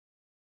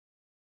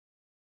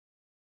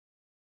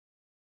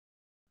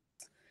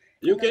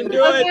You can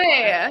do it.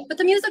 Okay. Put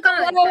the music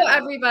on. Hello,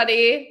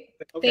 everybody.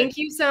 Okay. Thank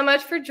you so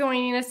much for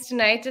joining us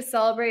tonight to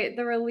celebrate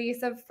the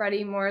release of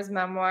Freddy Moore's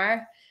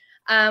memoir.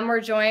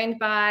 We're joined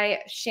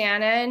by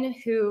Shannon,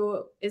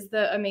 who is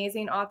the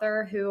amazing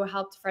author who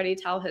helped Freddy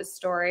tell his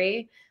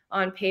story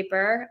on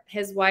paper,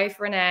 his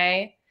wife,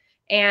 Renee,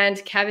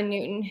 and Kevin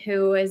Newton,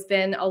 who has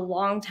been a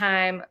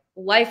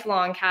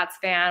lifelong Cats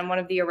fan, one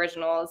of the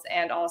originals,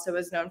 and also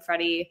has known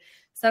Freddy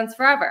since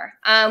forever.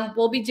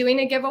 We'll be doing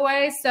a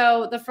giveaway.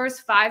 So the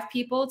first 5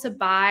 people to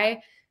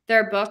buy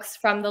their books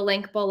from the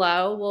link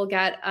below will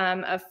get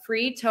a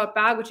free tote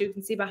bag, which you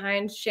can see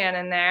behind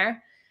Shannon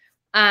there.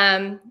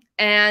 And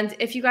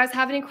if you guys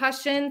have any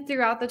questions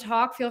throughout the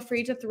talk, feel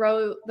free to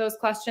throw those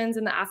questions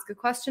in the Ask a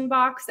Question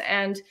box,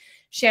 and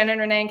Shannon,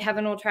 Renee, and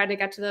Kevin will try to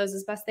get to those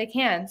as best they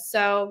can.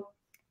 So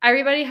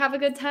everybody have a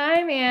good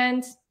time,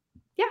 and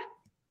yeah.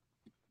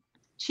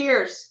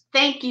 Cheers.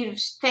 Thank you.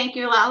 Thank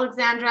you,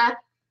 Alexandra.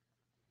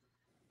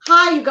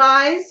 Hi, you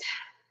guys.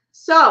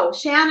 So,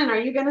 Shannon, are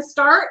you going to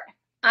start?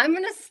 I'm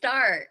going to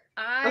start.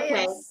 I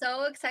Okay. am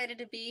so excited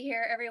to be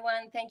here,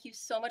 everyone. Thank you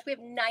so much. We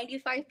have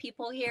 95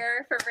 people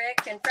here for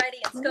Rick and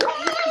Freddy and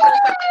Skogie.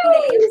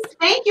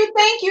 Thank you,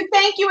 thank you,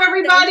 thank you,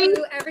 everybody. Thank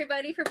you,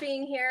 everybody, for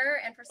being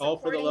here and for supporting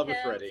All for the love of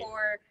him, Freddy.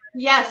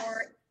 Yes.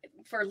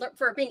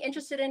 For being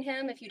interested in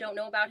him. If you don't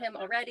know about him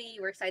already,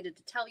 we're excited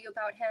to tell you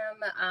about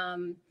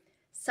him.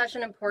 Such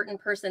an important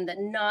person that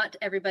not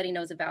everybody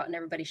knows about, and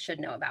everybody should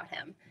know about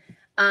him.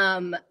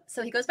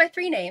 So he goes by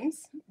 3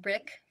 names: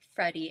 Rick,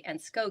 Freddy, and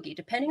Skogie.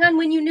 Depending on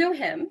when you knew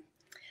him,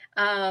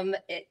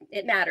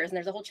 it matters. And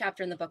there's a whole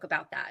chapter in the book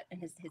about that and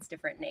his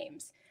different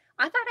names.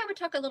 I thought I would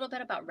talk a little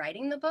bit about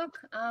writing the book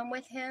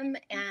with him.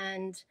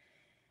 And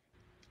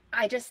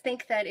I just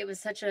think that it was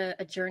such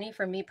a journey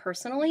for me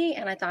personally.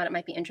 And I thought it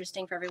might be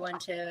interesting for everyone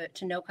to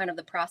know kind of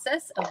the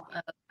process of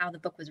how the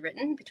book was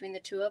written between the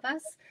two of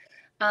us.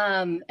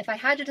 If I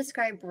had to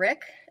describe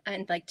Rick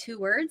in like 2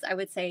 words, I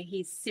would say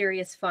he's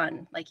serious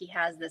fun. Like, he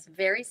has this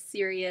very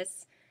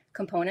serious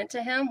component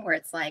to him where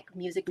it's like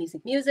music,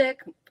 music,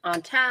 music,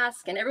 on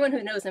task. And everyone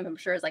who knows him, I'm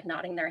sure, is like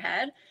nodding their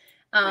head.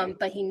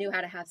 But he knew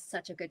how to have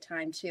such a good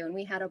time too. And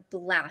we had a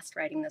blast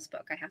writing this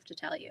book, I have to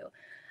tell you.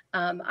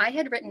 I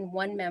had written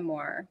 1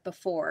 memoir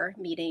before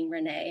meeting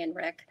Renee and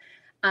Rick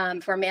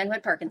for a man who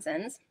had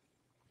Parkinson's.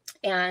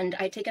 And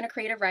I'd taken a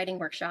creative writing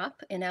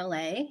workshop in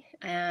LA,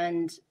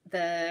 and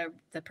the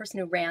person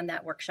who ran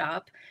that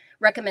workshop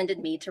recommended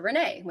me to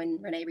Renee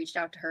when Renee reached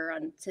out to her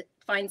to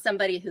find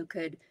somebody who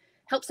could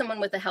help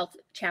someone with a health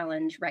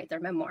challenge write their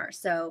memoir.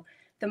 So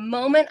the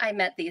moment I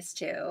met these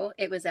two,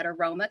 it was at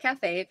Aroma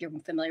Cafe. If you're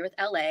familiar with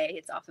LA,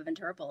 it's off of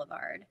Ventura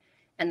Boulevard.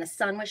 And the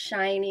sun was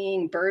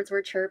shining, birds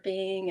were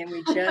chirping, and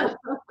we just,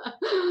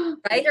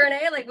 right,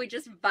 Renee? Like, we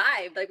just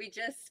vibed. Like, it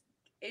just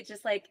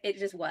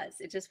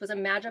was a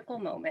magical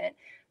moment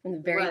from the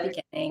very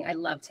beginning. I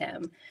loved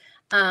him.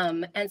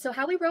 And so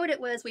how we wrote it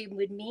was we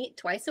would meet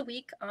twice a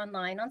week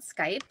online on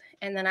Skype.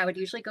 And then I would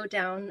usually go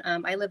down.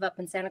 I live up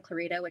in Santa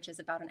Clarita, which is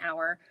about an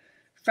hour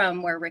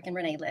from where Rick and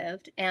Renee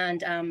lived.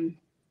 And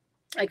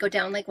I'd go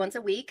down like once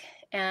a week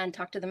and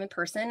talk to them in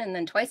person. And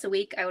then twice a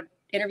week, I would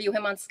interview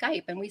him on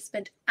Skype. And we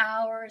spent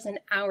hours and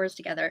hours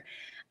together.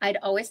 I'd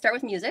always start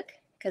with music,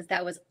 because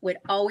that would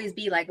always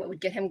be like what would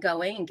get him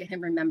going and get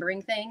him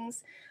remembering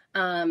things.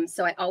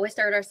 So I always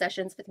started our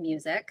sessions with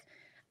music.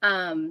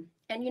 And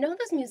you know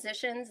those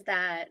musicians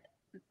that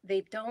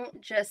they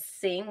don't just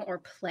sing or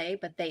play,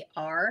 but they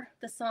are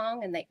the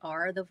song and they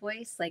are the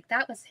voice? Like,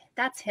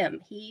 that's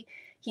him. He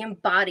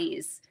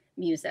embodies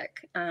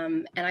music.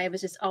 And I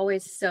was just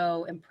always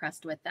so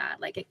impressed with that.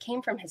 Like, it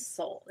came from his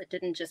soul. It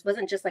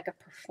wasn't just like a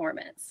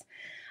performance.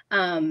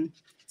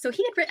 So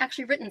he had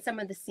actually written some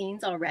of the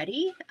scenes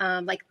already.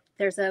 Like,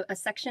 there's a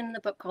section in the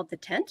book called The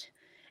Tent.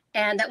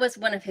 And that was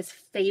one of his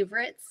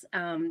favorites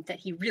that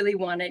he really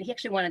wanted. He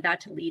actually wanted that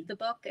to lead the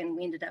book. And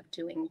we ended up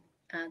doing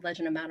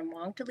Legend of Madame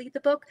Wong to lead the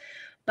book.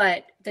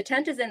 But The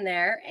Tent is in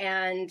there.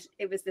 And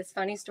it was this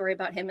funny story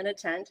about him in a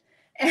tent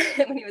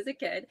when he was a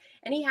kid.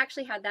 And he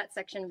actually had that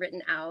section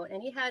written out.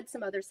 And he had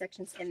some other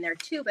sections in there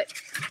too. But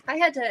I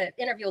had to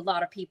interview a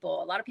lot of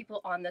people. A lot of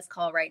people on this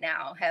call right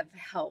now have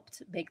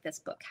helped make this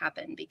book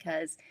happen,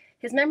 because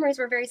his memories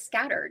were very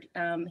scattered.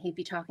 He'd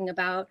be talking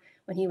about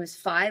when he was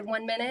 5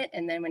 one minute,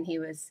 and then when he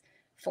was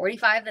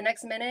 45 the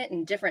next minute,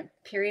 in different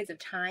periods of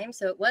time.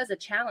 So it was a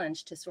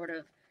challenge to sort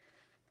of,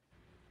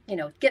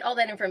 get all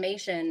that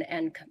information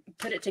and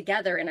put it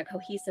together in a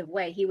cohesive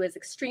way. He was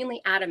extremely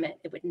adamant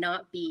it would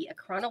not be a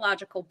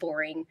chronological,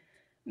 boring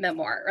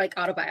memoir, like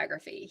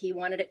autobiography. He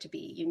wanted it to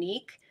be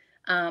unique.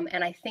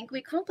 And I think we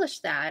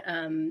accomplished that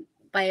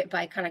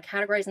by kind of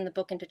categorizing the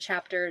book into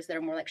chapters that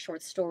are more like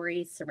short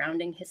stories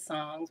surrounding his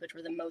songs, which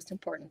were the most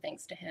important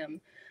things to him,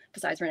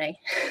 besides Renee.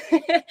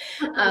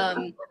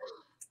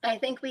 I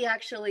think we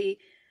actually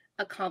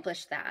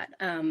accomplished that.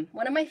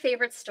 One of my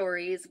favorite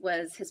stories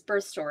was his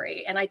birth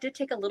story. And I did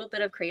take a little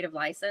bit of creative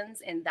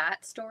license in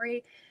that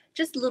story,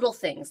 just little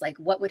things like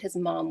what would his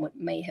mom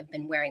may have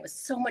been wearing. It was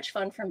so much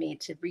fun for me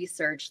to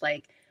research,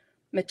 like,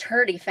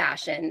 maternity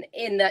fashion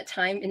in that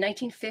time in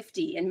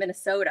 1950 in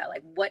Minnesota.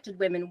 Like, what did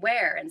women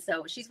wear? And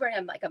so she's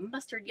wearing like a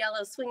mustard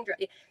yellow swing dress.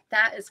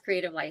 That is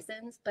creative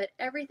license, but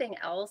everything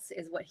else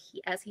is what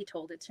as he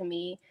told it to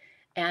me.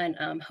 And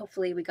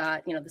hopefully we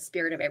got, the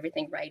spirit of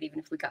everything right, even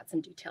if we got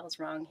some details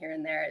wrong here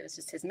and there. It was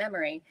just his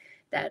memory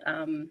that,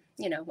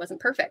 wasn't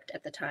perfect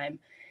at the time.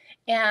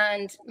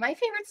 And my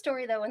favorite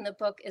story, though, in the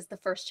book is the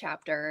first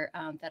chapter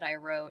that I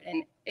wrote.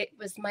 And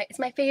it's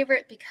my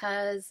favorite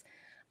because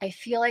I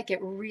feel like it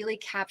really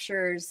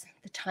captures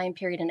the time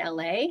period in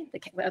LA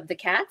of the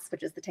cats,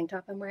 which is the tank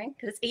top I'm wearing,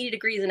 because it's 80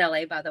 degrees in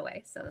LA, by the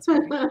way. So that's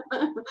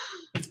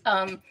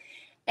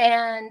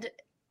and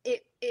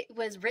it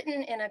was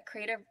written in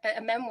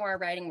a memoir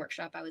writing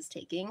workshop I was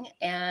taking,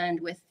 and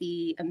with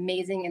the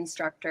amazing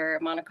instructor,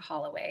 Monica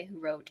Holloway, who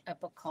wrote a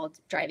book called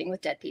Driving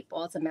with Dead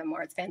People. It's a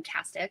memoir. It's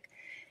fantastic.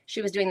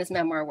 She was doing this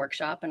memoir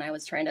workshop, and I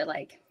was trying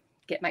to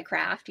get my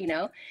craft,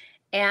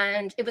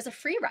 and it was a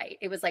free write.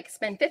 It was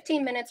spend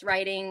 15 minutes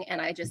writing,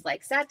 and I just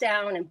sat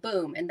down and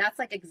boom. And that's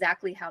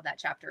exactly how that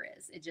chapter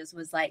is. It just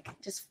was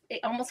it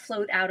almost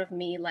flowed out of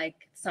me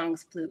like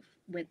songs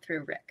went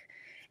through Rick.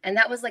 And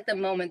that was the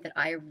moment that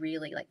I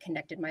really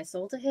connected my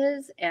soul to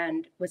his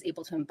and was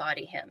able to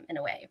embody him in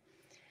a way.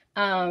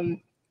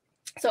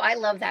 So I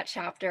love that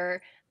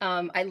chapter.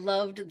 I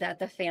loved that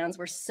the fans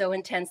were so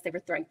intense. They were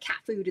throwing cat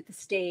food at the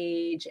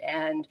stage,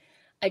 and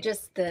I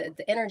just, the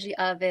energy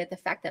of it, the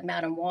fact that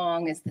Madame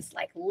Wong is this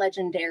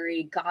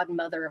legendary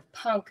godmother of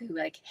punk who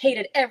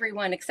hated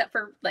everyone except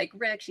for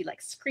Rick. She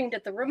screamed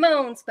at the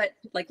Ramones, but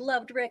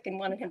loved Rick and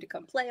wanted him to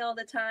come play all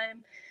the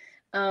time.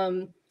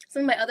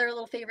 Some of my other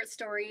little favorite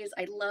stories,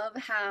 I love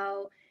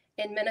how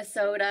in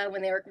Minnesota,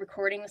 when they were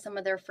recording some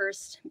of their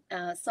first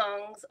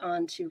songs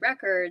onto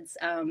records,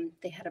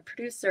 they had a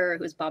producer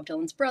who was Bob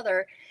Dylan's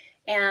brother.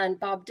 And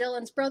Bob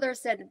Dylan's brother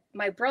said,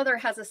 "My brother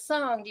has a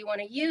song. Do you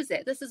want to use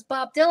it? This is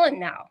Bob Dylan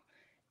now."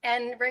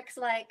 And Rick's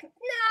like,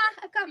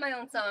 "Nah, I've got my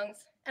own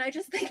songs." And I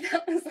just think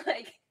that was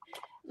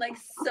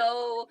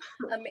so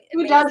amazing.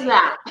 Who does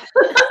that?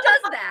 Who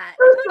does that?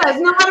 Who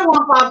says, "No, I don't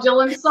want Bob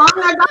Dylan's song.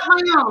 I got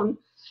my own."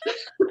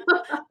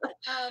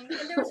 And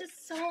there was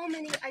just so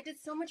many. I did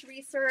so much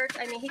research.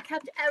 I mean, he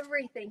kept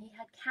everything. He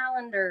had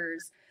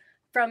calendars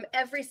from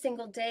every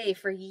single day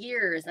for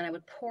years, and I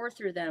would pour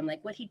through them.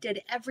 What he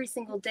did every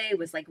single day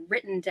was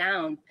written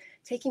down.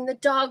 Taking the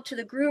dog to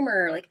the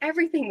groomer,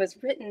 everything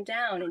was written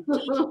down in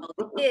detail.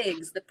 The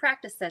gigs, the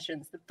practice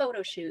sessions, the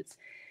photo shoots.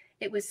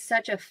 It was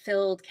such a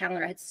filled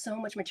calendar. I had so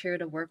much material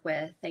to work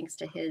with thanks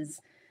to his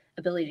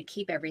ability to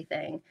keep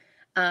everything.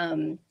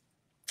 And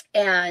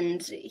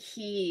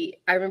I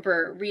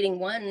remember reading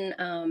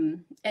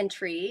one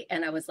entry,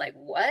 and I was like,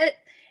 "What?"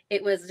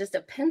 It was just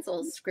a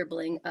pencil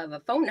scribbling of a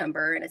phone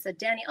number, and it said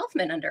Danny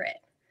Elfman under it.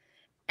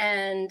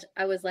 And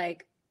I was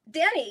like,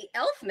 "Danny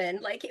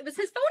Elfman?" It was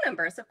his phone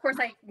number. So of course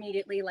I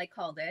immediately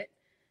called it,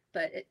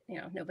 but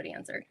nobody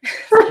answered.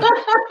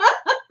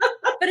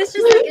 But it's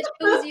just it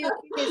shows you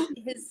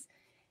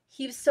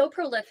he was so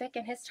prolific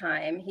in his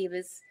time.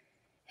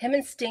 Him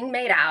and Sting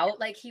made out.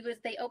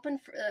 They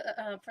opened for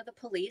the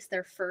Police,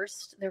 their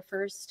first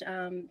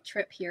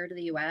trip here to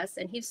the U.S.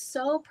 And he's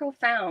so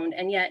profound,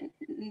 and yet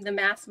the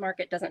mass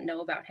market doesn't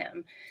know about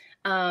him.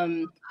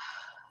 And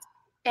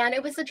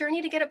it was a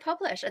journey to get it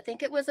published. I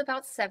think it was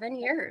about 7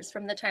 years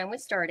from the time we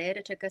started.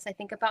 It took us, I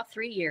think, about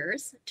 3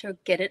 years to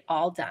get it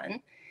all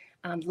done.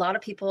 A lot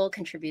of people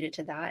contributed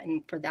to that,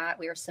 and for that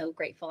we are so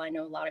grateful. I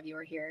know a lot of you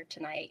are here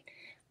tonight.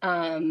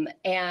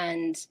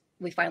 And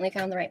we finally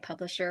found the right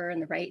publisher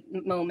and the right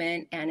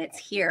moment, and it's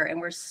here,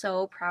 and we're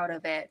so proud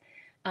of it.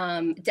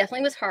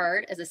 Definitely was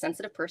hard as a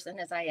sensitive person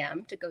as I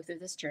am to go through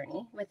this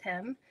journey with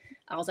him.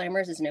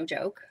 Alzheimer's is no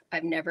joke.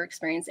 I've never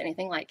experienced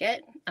anything like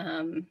it.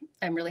 I'm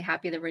really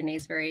happy that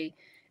Renee's very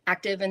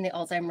active in the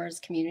Alzheimer's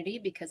community,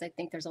 because I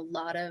think there's a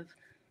lot of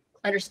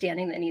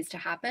understanding that needs to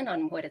happen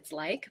on what it's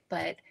like.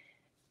 But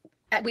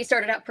we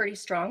started out pretty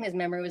strong. His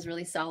memory was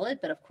really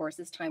solid, but of course,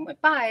 as time went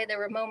by, there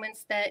were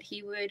moments that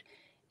he would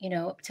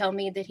tell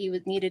me that he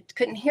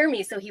couldn't hear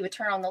me, so he would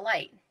turn on the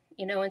light,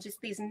 and just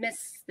these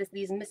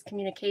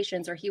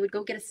miscommunications, or he would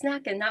go get a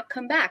snack and not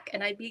come back,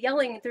 and I'd be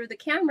yelling through the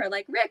camera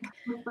like, "Rick,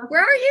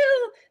 where are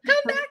you?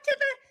 Come back!"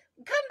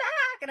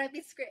 And I'd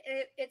be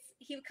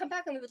he would come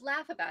back, and we would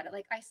laugh about it.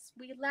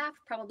 We laughed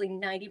probably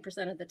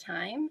 90% of the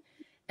time,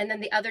 and then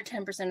the other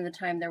 10% of the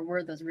time, there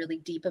were those really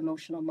deep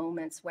emotional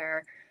moments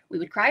where we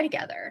would cry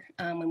together.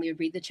 When we would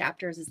read the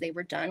chapters as they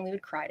were done, we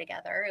would cry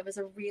together. It was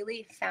a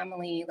really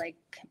family,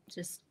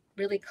 just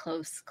really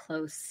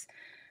close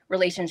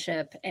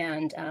relationship.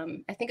 And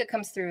I think it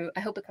comes through.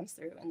 I hope it comes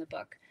through in the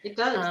book. It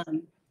does.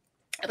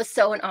 I was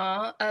so in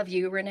awe of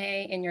you,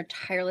 Renee, in your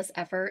tireless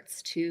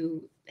efforts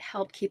to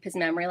help keep his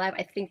memory alive.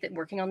 I think that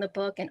working on the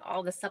book and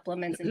all the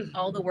supplements and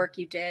all the work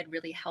you did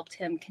really helped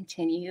him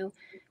continue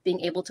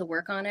being able to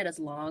work on it as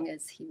long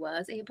as he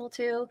was able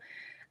to.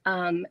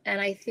 And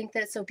I think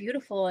that it's so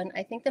beautiful. And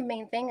I think the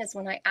main thing is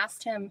when I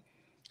asked him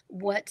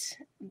what's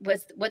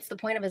the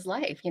point of his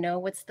life,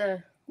 what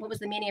was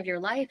the meaning of your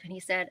life? And he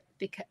said,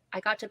 "Because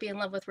I got to be in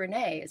love with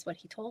Renee," is what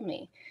he told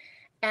me.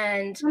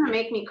 And It's gonna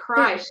make me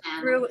cry,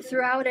 Shannon.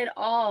 Throughout it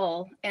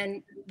all,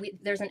 and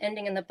there's an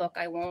ending in the book.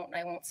 I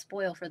won't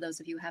spoil for those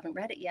of you who haven't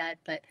read it yet,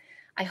 but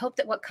I hope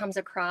that what comes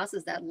across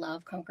is that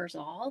love conquers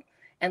all,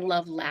 and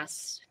love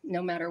lasts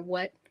no matter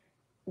what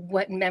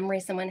memory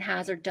someone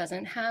has or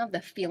doesn't have.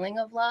 The feeling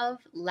of love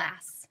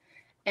lasts,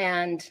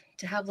 and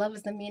to have love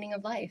is the meaning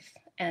of life.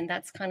 And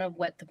that's kind of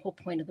what the whole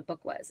point of the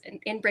book was,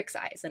 in Rick's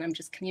eyes. And I'm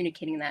just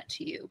communicating that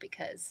to you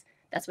because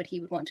that's what he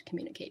would want to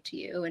communicate to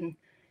you, and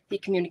he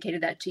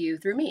communicated that to you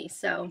through me.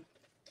 So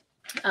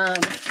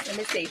let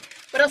me see.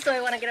 What else do I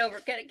want to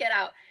get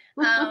out?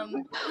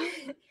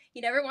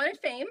 He never wanted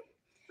fame.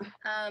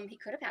 He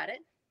could have had it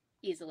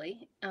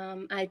easily.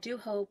 I do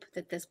hope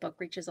that this book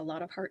reaches a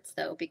lot of hearts,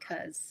 though,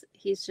 because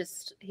he's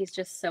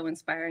just so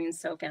inspiring and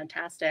so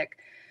fantastic.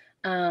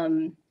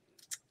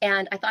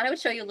 And I thought I would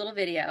show you a little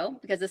video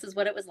because this is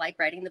what it was like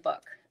writing the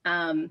book.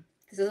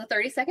 This is a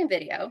 30-second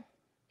video,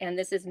 and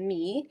this is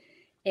me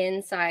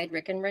inside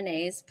Rick and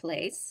Renee's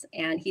place,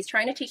 and he's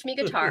trying to teach me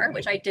guitar,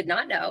 which I did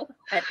not know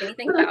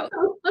anything about.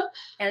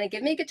 And they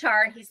give me a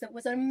guitar, and he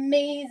was an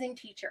amazing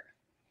teacher.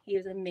 He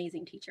was an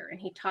amazing teacher, and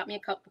he taught me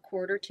a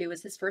chord or two. It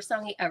was his first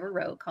song he ever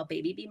wrote, called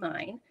Baby Be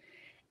Mine,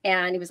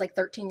 and he was like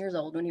 13 years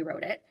old when he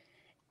wrote it.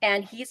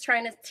 And he's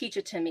trying to teach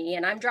it to me,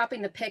 and I'm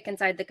dropping the pick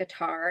inside the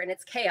guitar, and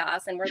it's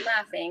chaos, and we're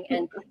laughing,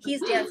 and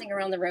he's dancing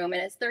around the room,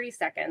 and it's 30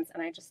 seconds,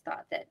 and I just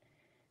thought that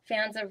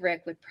fans of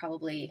Rick would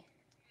probably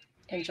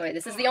enjoy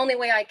this. Is the only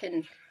way I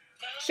can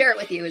share it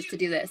with you is to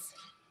do this.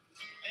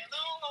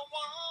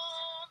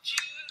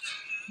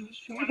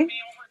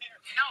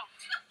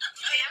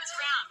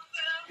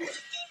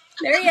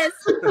 There he is.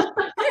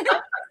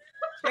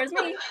 There's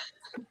me.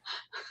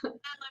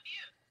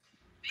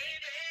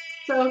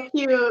 So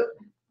cute.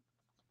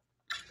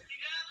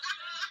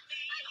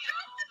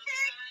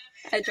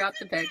 I dropped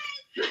the pick.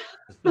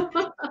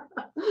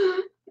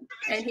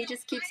 And he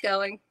just keeps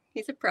going.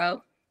 He's a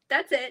pro.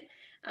 That's it.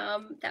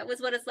 That was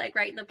what it's like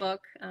writing the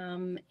book.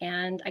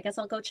 And I guess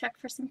I'll go check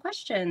for some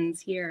questions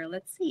here.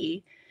 Let's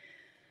see.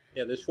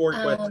 Yeah, there's 4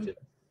 questions.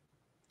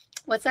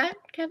 What's that,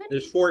 Kevin?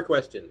 There's 4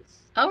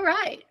 questions. All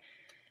right.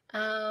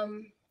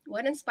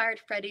 What inspired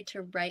Freddy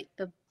to write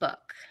the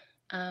book?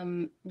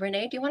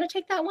 Renee, do you want to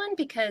take that one?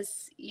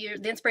 Because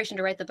the inspiration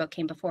to write the book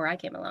came before I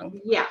came along.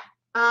 Yeah.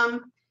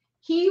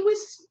 He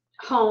was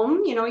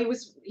home, you know,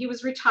 he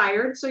was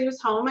retired, so he was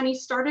home, and he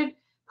started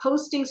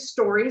posting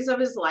stories of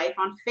his life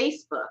on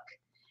Facebook.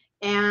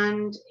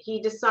 And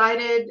he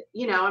decided,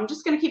 you know, I'm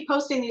just going to keep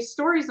posting these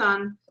stories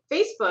on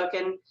Facebook.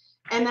 And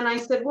then I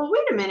said, well,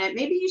 wait a minute,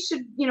 maybe you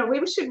should, you know,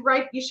 you should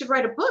write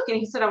a book. And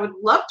he said, I would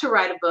love to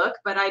write a book,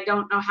 but I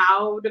don't know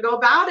how to go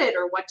about it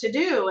or what to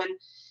do. And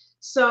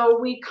so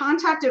we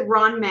contacted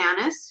Ron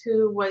Manis,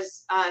 who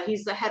was, he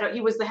was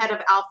the head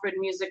of Alfred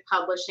Music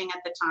Publishing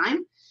at the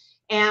time.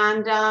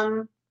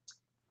 And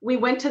we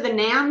went to the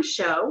NAMM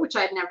show, which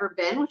I'd never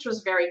been, which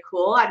was very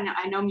cool.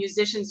 I know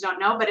musicians don't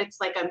know, but it's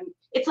like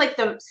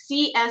the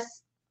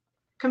CS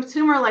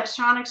Consumer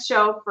Electronics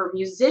Show for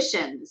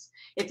musicians.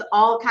 It's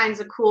all kinds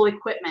of cool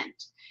equipment.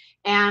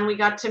 And we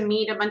got to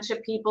meet a bunch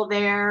of people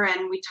there,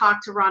 and we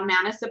talked to Ron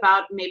Manis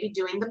about maybe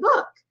doing the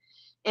book.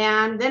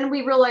 And then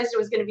we realized it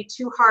was going to be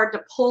too hard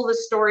to pull the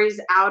stories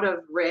out of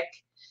Rick.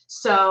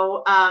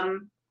 So I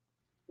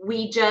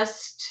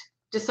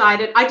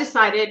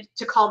decided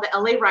to call the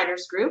LA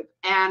Writers Group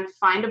and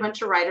find a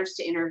bunch of writers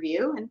to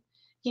interview. And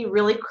he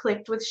really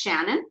clicked with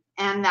Shannon,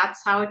 and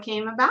that's how it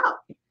came about.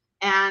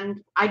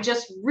 And I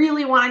just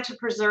really wanted to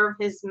preserve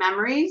his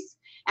memories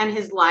and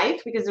his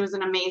life, because it was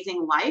an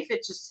amazing life.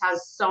 It just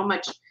has so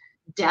much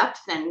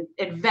depth and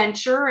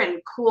adventure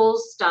and cool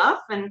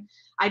stuff. And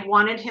I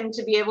wanted him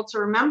to be able to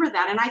remember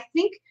that. And I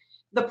think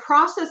the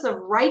process of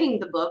writing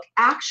the book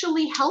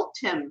actually helped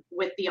him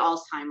with the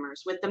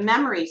Alzheimer's, with the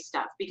memory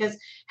stuff, because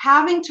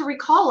having to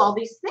recall all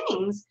these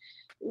things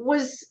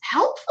was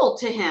helpful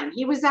to him.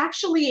 He was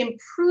actually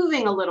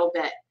improving a little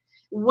bit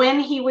when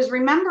he was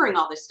remembering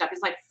all this stuff.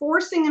 It's like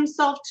forcing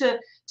himself to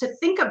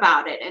think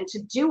about it and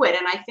to do it.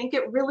 And I think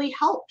it really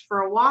helped for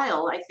a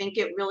while. I think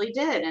it really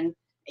did. And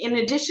in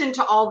addition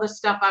to all the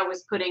stuff I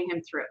was putting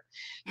him through,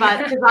 but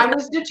because I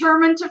was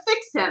determined to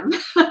fix him.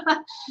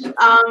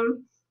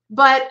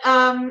 But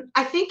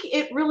I think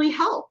it really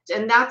helped.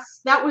 And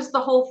that was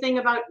the whole thing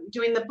about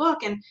doing the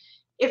book. And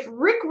if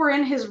Rick were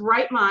in his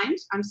right mind,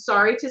 I'm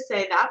sorry to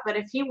say that, but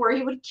if he were,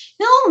 he would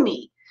kill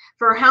me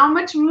for how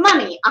much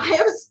money I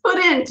have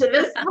put into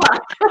this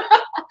book.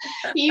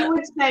 He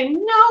would say, no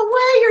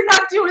way, you're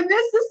not doing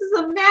this. This is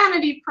a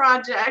vanity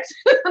project.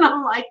 And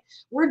I'm like,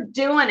 we're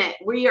doing it.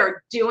 We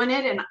are doing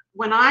it. And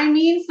when I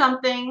mean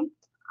something,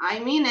 I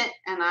mean it,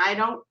 and I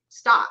don't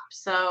stop.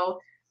 So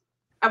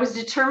I was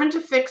determined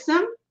to fix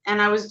him, and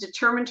I was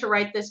determined to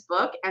write this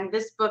book. And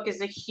this book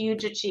is a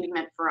huge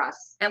achievement for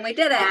us. And we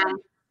did it. And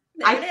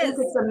I think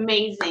it's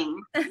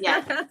amazing.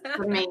 Yes, it's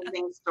an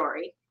amazing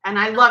story. And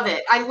I love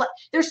it.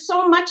 There's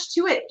so much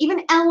to it.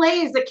 Even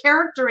LA is a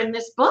character in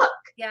this book.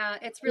 Yeah,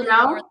 it's really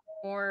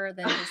more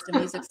than just a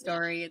music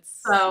story. It's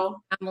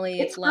so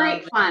family, it's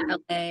great love, fun.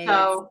 LA.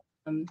 So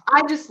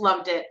I just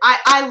loved it.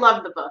 I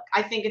love the book.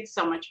 I think it's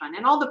so much fun.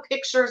 And all the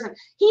pictures, and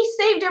he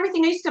saved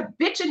everything. I used to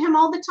bitch at him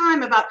all the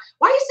time about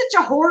why he's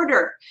such a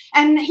hoarder.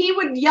 And he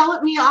would yell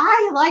at me,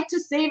 I like to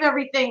save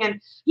everything.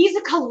 And he's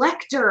a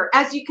collector.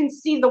 As you can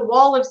see, the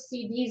wall of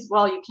CDs,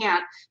 well, you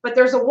can't, but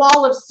there's a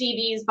wall of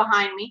CDs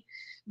behind me.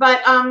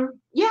 But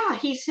yeah,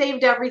 he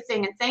saved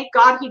everything. And thank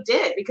God he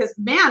did, because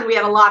man, we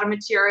had a lot of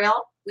material.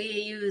 We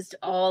used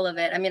all of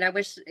it. I mean, I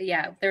wish,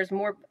 yeah, there's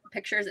more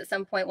pictures at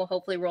some point. We'll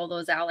hopefully roll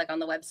those out like on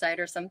the website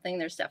or something.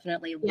 There's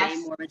definitely way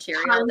more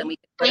material than we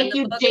could put in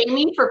the book. Thank you,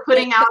 Jamie, for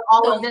putting out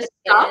all of this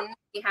stuff.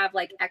 We have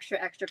like extra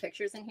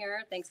pictures in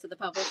here, thanks to the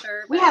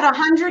publisher. We had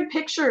 100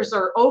 pictures,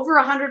 or over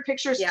 100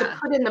 pictures to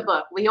put in the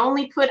book. We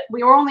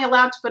were only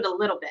allowed to put a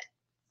little bit.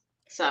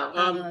 So,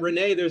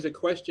 Renee, there's a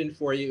question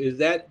for you. Is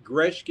that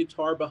Gresh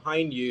guitar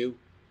behind you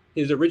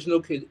his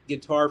original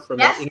guitar from?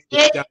 Yes,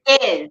 it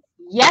is.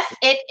 Yes,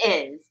 it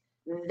is.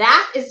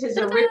 That is his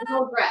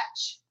original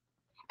Gretsch.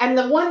 And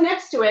the one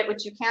next to it,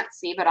 which you can't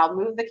see, but I'll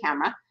move the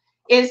camera,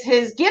 is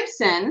his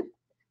Gibson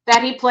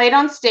that he played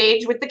on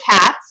stage with the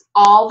Cats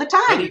all the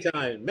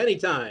time. Many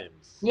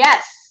times.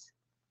 Yes.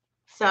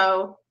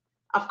 So,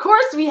 of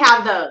course, we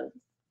have those.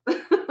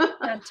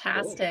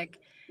 Fantastic.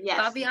 Yes.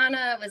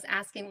 Fabiana was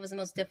asking what was the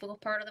most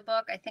difficult part of the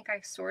book. I think I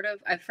sort of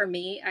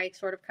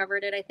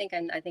covered it. I think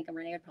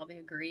Renee would probably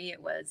agree.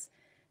 It was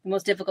the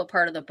most difficult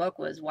part of the book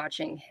was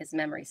watching his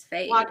memories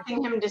fade.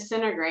 Watching him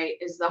disintegrate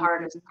is the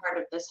hardest part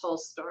of this whole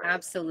story.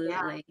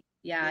 Absolutely.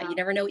 Yeah. You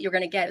never know what you're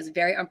going to get. It was a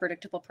very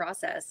unpredictable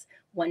process.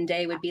 One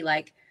day would be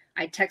like,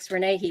 I text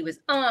Renee, he was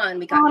on.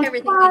 We got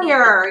everything.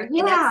 Fire.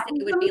 The next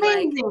day would be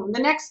like, the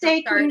next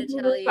day sorry to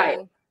tell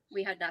you,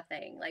 we had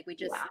nothing. Like we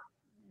just.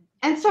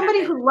 And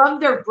somebody who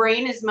loved their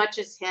brain as much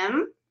as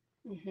him,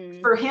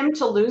 for him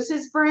to lose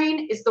his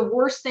brain is the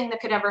worst thing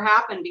that could ever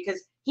happen,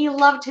 because he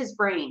loved his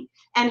brain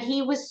and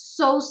he was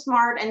so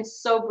smart and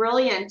so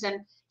brilliant,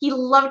 and he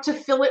loved to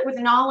fill it with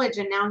knowledge,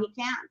 and now he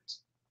can't.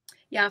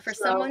 Yeah, for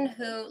someone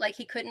who, like,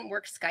 he couldn't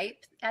work Skype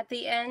at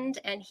the end,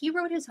 and he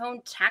wrote his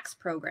own tax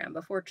program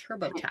before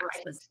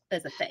TurboTax was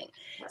a thing.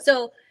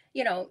 So,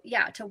 you know,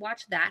 to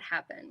watch that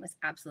happen was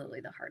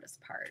absolutely the hardest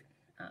part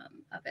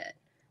of it.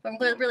 I'm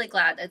really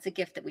glad. It's a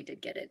gift that we did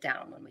get it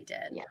down when we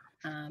did. Yeah.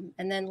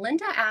 And then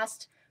Linda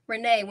asked,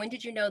 Renee, when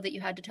did you know that you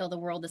had to tell the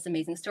world this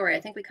amazing story? I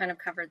think we kind of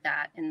covered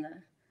that in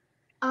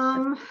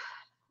the.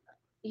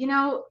 You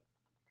know,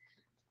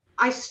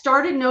 I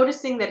started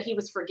noticing that he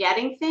was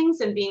forgetting things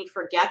and being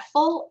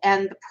forgetful.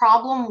 And the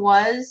problem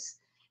was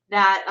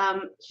that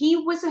he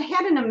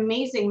had an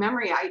amazing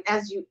memory.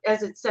 As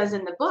it says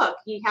in the book,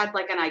 he had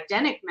like an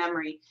eidetic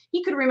memory.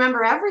 He could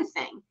remember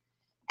everything.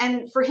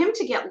 And for him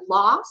to get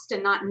lost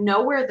and not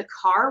know where the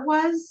car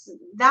was,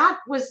 that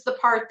was the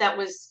part that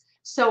was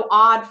so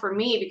odd for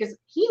me, because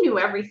he knew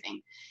everything.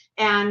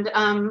 And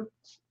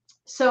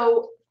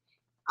so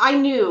I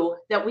knew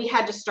that we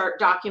had to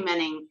start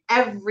documenting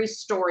every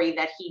story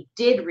that he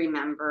did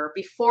remember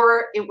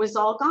before it was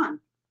all gone.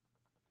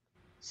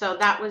 So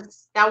that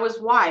was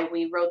why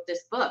we wrote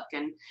this book.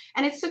 And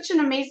it's such an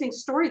amazing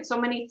story. It's so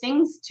many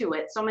things to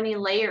it, so many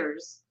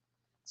layers.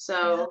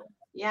 So,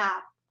 yeah.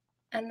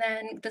 And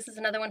then this is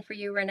another one for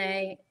you,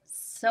 Renee.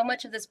 So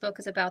much of this book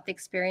is about the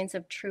experience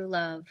of true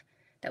love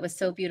that was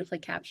so beautifully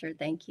captured.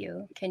 Thank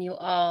you. Can you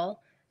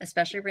all,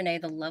 especially Renee,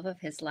 the love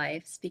of his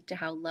life, speak to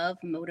how love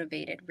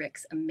motivated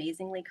Rick's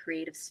amazingly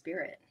creative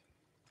spirit?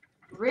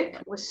 Rick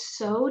was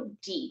so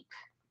deep.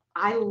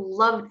 I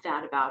loved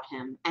that about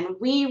him. And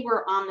we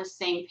were on the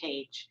same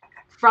page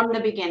from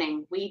the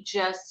beginning. We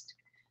just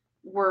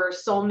were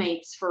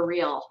soulmates for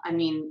real. I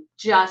mean,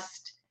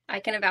 I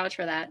can vouch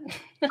for that.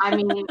 I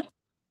mean,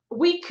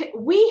 we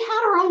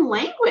had our own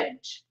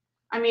language.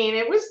 I mean,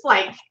 it was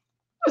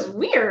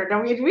weird.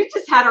 I mean, we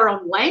just had our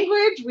own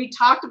language. We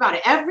talked about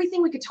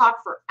everything. We could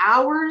talk for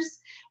hours.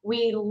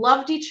 We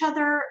loved each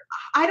other.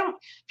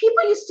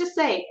 People used to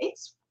say,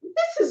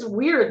 this is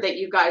weird that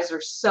you guys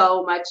are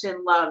so much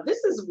in love.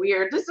 This is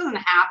weird. This doesn't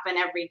happen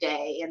every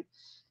day. And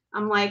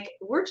I'm like,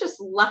 we're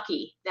just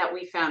lucky that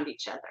we found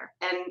each other.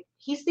 And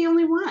he's the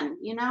only one,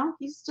 you know,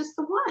 he's just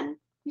the one.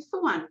 He's the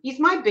one. He's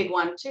my big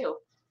one too.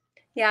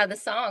 Yeah, the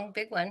song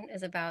Big One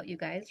is about you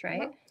guys,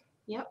 right?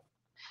 Yep.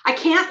 I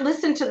can't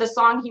listen to the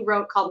song he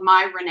wrote called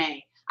My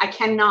Renee. I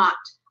cannot.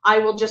 I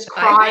will just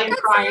cry and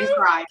cry and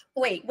cry.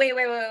 Wait.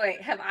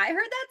 Have I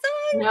heard that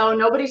song? No,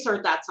 nobody's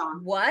heard that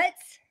song. What?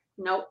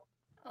 Nope.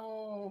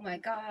 Oh my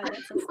God,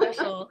 that's so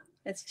special.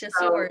 It's just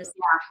yours.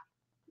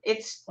 Yeah.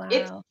 It's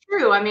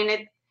true. I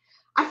mean,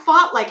 I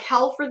fought like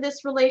hell for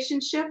this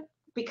relationship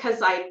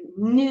because I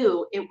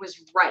knew it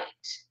was right.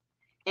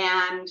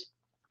 And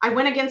I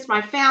went against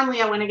my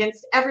family. I went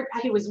against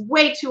everybody. He was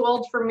way too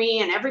old for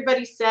me. And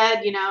everybody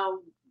said, you know,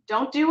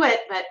 don't do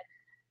it. But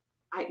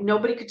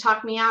nobody could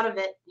talk me out of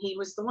it. He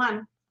was the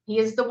one. He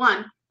is the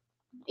one.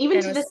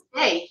 Even to this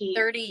day, he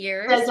 30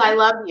 years. Says, I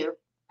love you.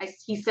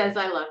 He says,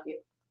 I love you.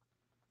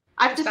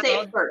 I have to It's say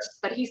about it first,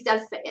 but he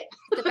does say it.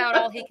 It's about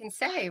all he can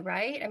say,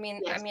 right?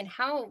 Yes. I mean,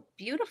 how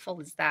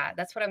beautiful is that?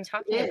 That's what I'm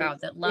talking It about.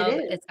 is. That It love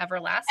is. is And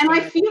everlasting. I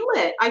feel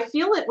it. I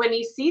feel it when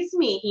he sees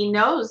me. He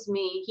knows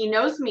me. He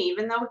knows me,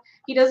 even though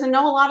he doesn't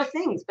know a lot of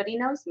things, but he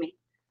knows me.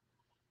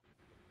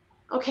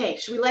 Okay,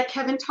 should we let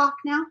Kevin talk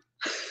now?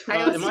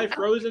 Am I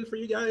frozen for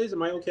you guys?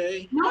 Am I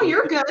okay? No,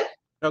 you're good.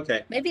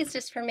 Okay. Maybe it's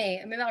just for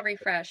me. Maybe I'll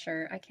refresh,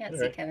 or I can't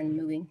see right. Kevin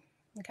moving.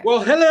 Okay.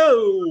 Well,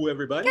 hello,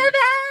 everybody. Kevin!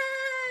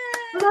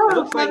 Hello, It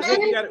looks like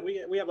Kevin.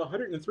 we have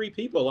 103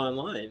 people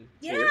online.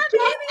 Yeah, here.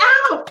 baby!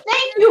 Oh,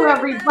 thank you,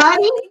 everybody.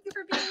 Thank you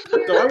for being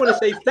here. So I want to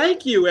say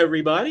thank you,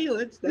 everybody.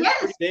 That's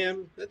Yes.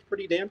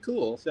 pretty damn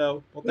cool.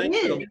 So, well, thanks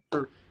It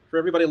for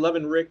everybody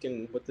loving Rick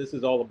and what this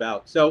is all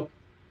about. So,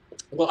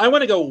 well, I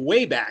want to go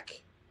way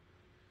back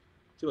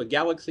to a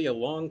galaxy a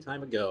long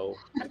time ago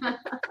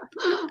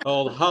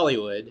called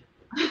Hollywood.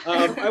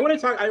 I want to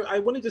talk. I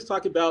want to just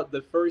talk about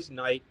the first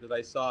night that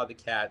I saw the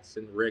Cats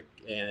and Rick,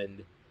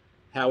 and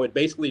how it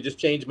basically just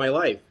changed my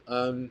life.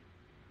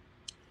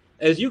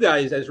 As you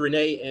guys, as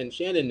Renee and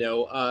Shannon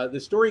know, the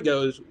story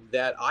goes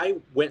that I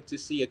went to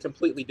see a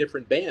completely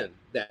different band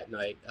that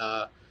night.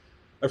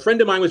 A friend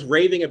of mine was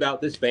raving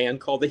about this band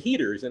called the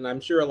Heaters, and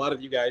I'm sure a lot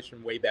of you guys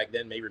from way back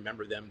then may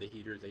remember them, the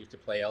Heaters. They used to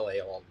play LA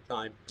all the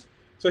time.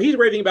 So he's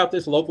raving about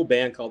this local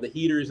band called the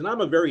Heaters, and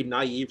I'm a very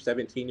naive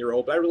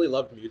 17-year-old, but I really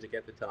loved music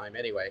at the time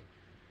anyway.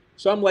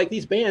 So I'm like,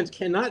 these bands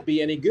cannot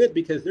be any good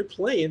because they're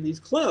playing these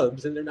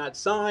clubs and they're not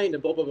signed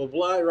and blah, blah, blah,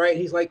 blah, right?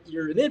 He's like,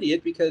 you're an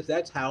idiot because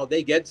that's how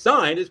they get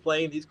signed, is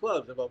playing these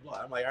clubs and blah, blah.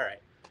 I'm like, all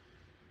right.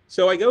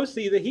 So I go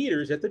see the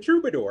Heaters at the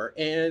Troubadour,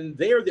 and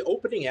they are the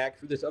opening act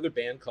for this other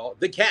band called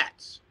the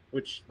Cats,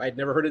 which I'd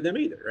never heard of them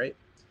either, right?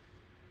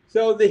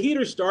 So the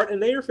Heaters start,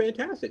 and they are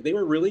fantastic. They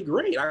were really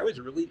great. I was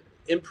really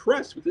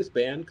impressed with this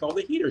band called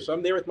the Heaters. So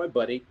I'm there with my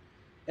buddy,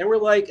 and we're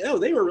like, oh,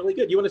 they were really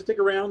good. You want to stick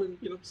around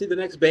and see the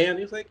next band?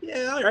 He's like,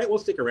 yeah, all right, we'll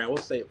stick around. We'll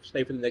stay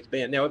for the next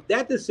band. Now, if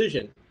that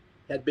decision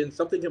had been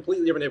something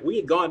completely different, if we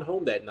had gone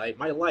home that night,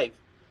 my life,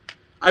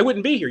 I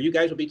wouldn't be here. You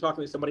guys would be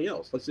talking to somebody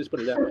else. Let's just put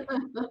it that way.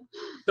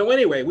 So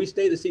anyway, we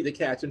stayed to see the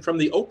Cats, and from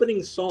the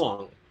opening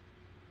song,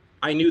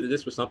 I knew that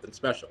this was something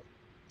special.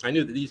 I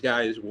knew that these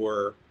guys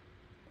were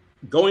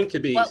going to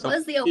be. What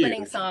was the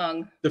opening huge.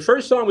 song? The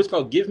first song was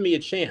called "Give Me a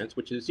Chance,"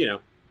 which is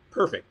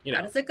perfect.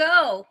 How does it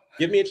go?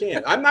 Give me a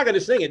chance. I'm not going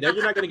to sing it. No,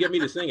 you're not going to get me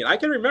to sing it. I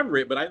can remember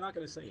it, but I'm not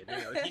going to sing it.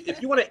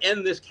 If you want to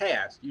end this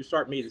cast,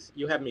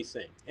 you have me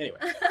sing anyway.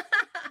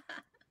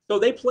 So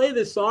they play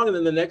this song, and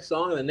then the next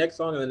song, and the next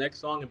song, and the next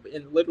song,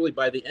 and literally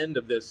by the end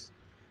of this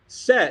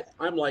set,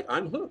 I'm like,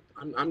 I'm hooked.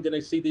 I'm going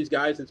to see these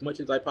guys as much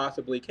as I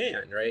possibly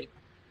can, right?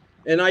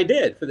 And I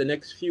did. For the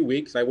next few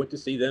weeks, I went to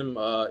see them,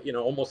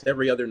 almost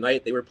every other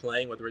night they were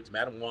playing, whether it's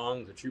Madame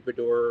Wong, the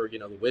Troubadour,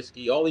 the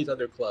Whiskey, all these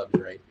other clubs,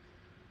 right?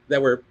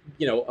 That were,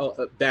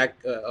 back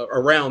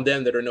around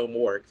then that are no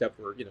more, except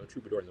for,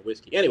 Troubadour and the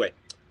Whiskey. Anyway,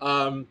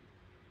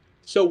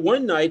 so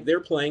one night they're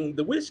playing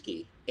the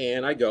Whiskey,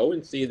 and I go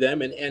and see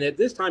them. And at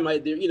this time,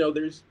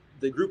 there's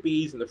the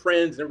groupies and the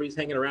friends, and everybody's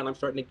hanging around. I'm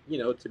starting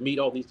to, to meet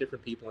all these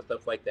different people and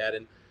stuff like that.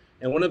 And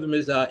one of them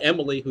is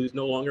Emily, who's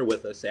no longer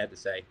with us, sad to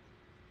say.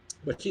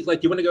 But she's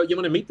like, you want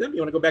to meet them? You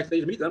want to go backstage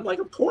and meet them? I'm like,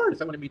 of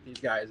course, I want to meet these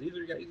guys. These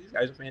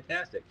guys are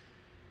fantastic.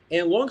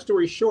 And long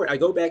story short, I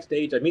go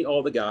backstage, I meet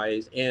all the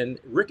guys, and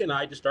Rick and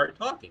I just started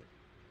talking.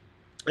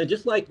 And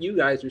just like you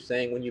guys are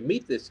saying, when you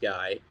meet this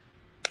guy,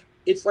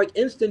 it's like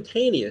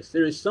instantaneous.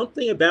 There is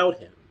something about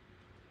him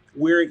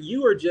where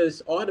you are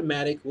just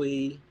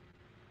automatically,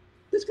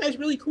 this guy's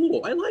really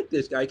cool. I like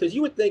this guy. Because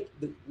you would think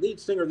the lead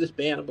singer of this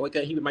band, like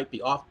he might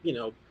be off,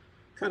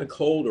 kind of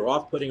cold or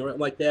off-putting or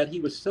like that. He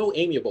was so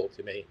amiable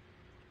to me.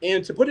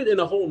 And to put it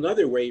in a whole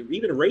nother way,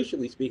 even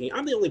racially speaking,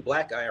 I'm the only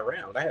black guy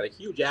around. I had a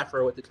huge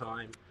afro at the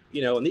time.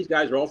 And these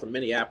guys are all from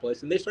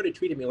Minneapolis, and they started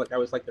treating me like I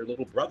was like their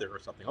little brother or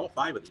something, all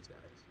 5 of these guys.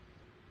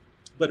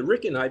 But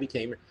Rick and I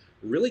became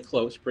really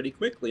close pretty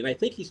quickly, and I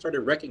think he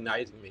started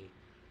recognizing me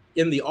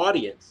in the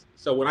audience.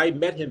 So when I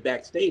met him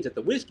backstage at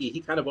the Whiskey,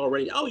 he kind of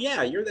already, oh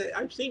yeah,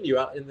 I've seen you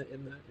out in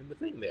the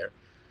thing there.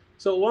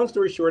 So long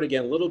story short,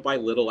 again, little by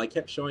little, I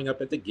kept showing up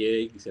at the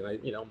gigs, and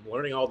I'm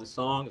learning all the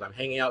songs. I'm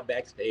hanging out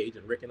backstage,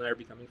 and Rick and I are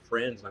becoming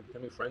friends, and I'm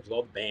becoming friends with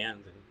all the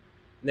bands. And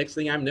next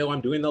thing I know,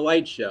 I'm doing the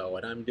light show,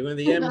 and I'm doing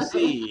the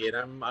MC, and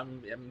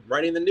I'm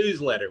writing the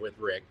newsletter with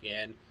Rick,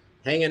 and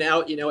hanging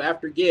out,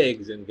 after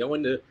gigs, and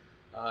going to,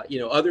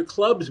 other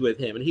clubs with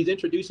him. And he's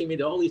introducing me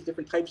to all these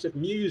different types of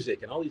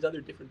music and all these other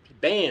different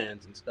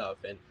bands and stuff.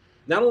 And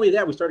not only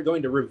that, we started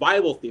going to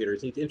revival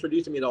theaters. He's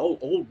introducing me to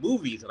old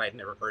movies that I'd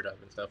never heard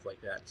of and stuff like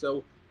that.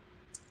 So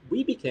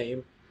we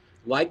became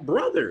like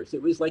brothers.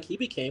 It was like he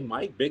became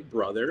my big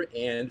brother.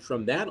 And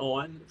from that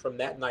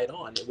night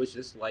on, it was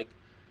just like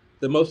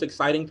the most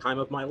exciting time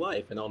of my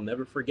life. And I'll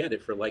never forget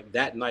it for like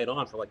that night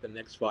on for like the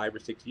next 5 or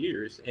 6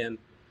 years. And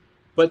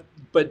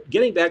but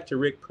getting back to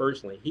Rick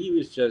personally, he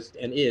was just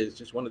and is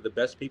just one of the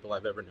best people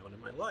I've ever known in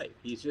my life.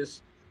 He's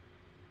just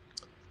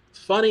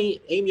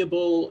funny,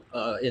 amiable,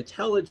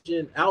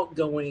 intelligent,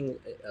 outgoing,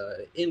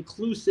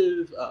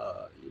 inclusive.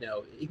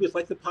 He was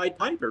like the Pied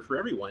Piper for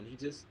everyone.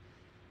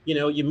 you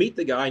know, you meet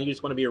the guy and you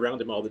just want to be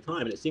around him all the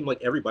time. And it seemed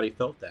like everybody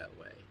felt that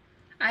way.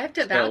 I have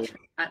to vouch for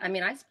that. I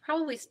mean, I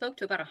probably spoke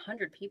to about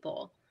 100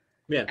 people.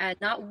 Yeah. And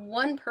not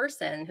one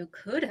person who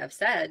could have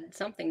said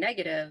something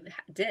negative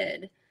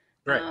did.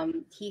 Right.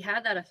 He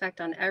had that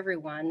effect on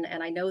everyone.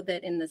 And I know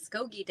that in the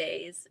Skogie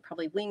days,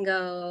 probably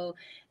Wingo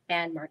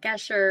and Mark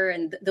Escher,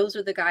 and those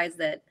are the guys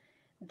that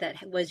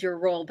was your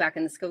role back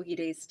in the Skogie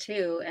days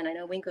too. And I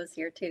know Wingo's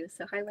here too.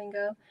 So hi,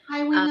 Wingo.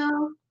 Hi,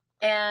 Wingo.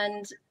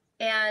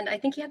 And I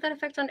think he had that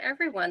effect on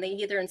everyone. They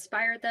either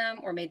inspired them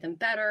or made them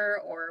better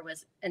or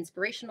was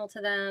inspirational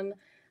to them.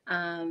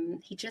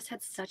 He just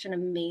had such an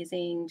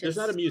amazing. There's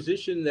not a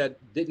musician that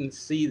didn't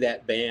see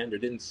that band or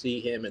didn't see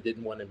him and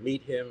didn't want to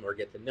meet him or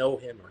get to know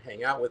him or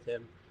hang out with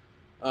him.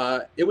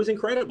 It was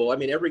incredible. I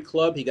mean, every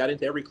club, he got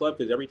into every club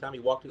because every time he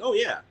walked in, oh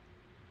yeah,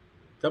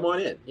 come on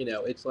in. You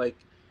know, it's like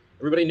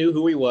everybody knew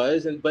who he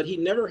was, but he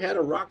never had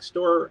a rock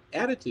star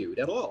attitude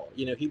at all.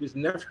 You know, he was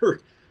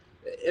never.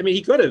 I mean,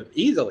 he could have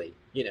easily,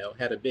 you know,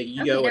 had a big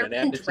ego and an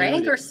attitude.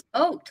 Drank or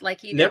smoked, like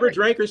he never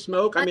drank or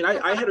smoked. I mean,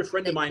 I had a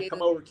friend of mine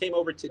came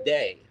over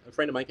today. A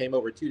friend of mine came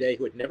over today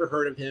who had never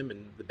heard of him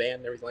and the band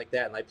and everything like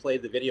that. And I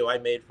played the video I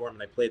made for him,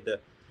 and I played the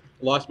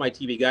Lost My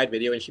TV Guide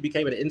video, and she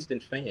became an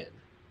instant fan.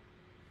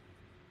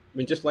 I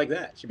mean, just like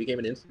that, she became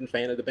an instant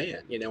fan of the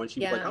band, you know. And she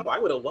was like, "Oh, I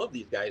would have loved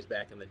these guys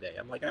back in the day."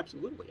 I'm like,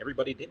 "Absolutely,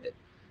 everybody did it."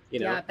 You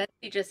know? Yeah, I bet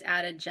you just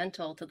added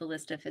Gentle to the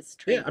list of his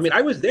traits. Yeah, I mean,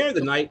 I was there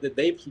the night that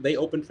they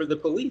opened for the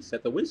Police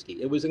at the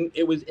Whiskey. It was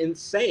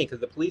insane because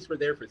the Police were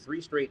there for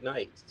 3 straight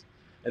nights,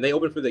 and they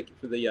opened for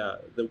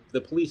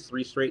the Police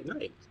 3 straight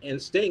nights.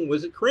 And Sting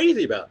was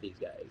crazy about these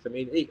guys. I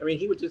mean,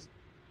 he would just,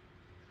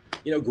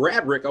 you know,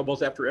 grab Rick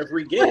almost after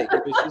every gig.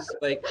 It was just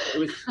like it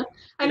was.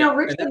 I know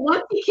Rick said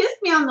once he kissed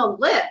me on the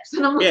lips,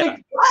 and I'm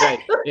like, what? Right,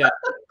 yeah.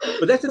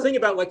 But that's the thing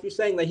about, like you're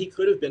saying, that he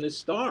could have been a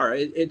star.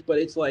 But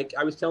it's like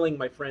I was telling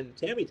my friend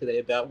Tammy today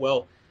about,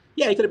 well,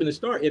 yeah, he could have been a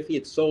star if he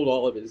had sold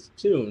all of his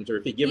tunes or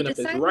if he'd given up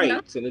his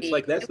rights. And it's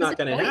like that's not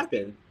going to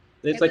happen. And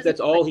it's like that's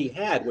all he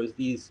had was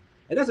these.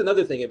 And that's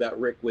another thing about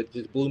Rick, which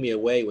just blew me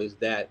away, was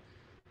that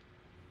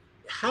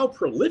how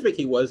prolific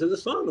he was as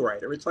a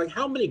songwriter. It's like,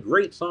 how many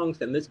great songs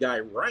can this guy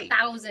write?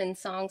 1,000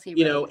 songs he wrote.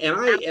 You know,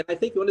 and I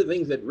think one of the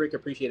things that Rick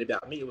appreciated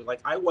about me was, like,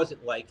 I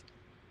wasn't like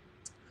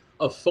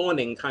a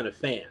fawning kind of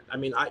fan. I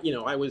mean,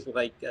 I was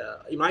like,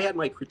 you know, I had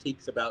my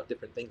critiques about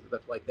different things and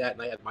stuff like that,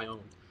 and I had my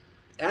own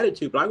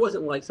attitude, but I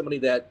wasn't like somebody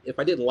that if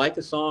I didn't like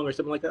a song or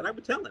something like that, I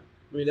would tell him.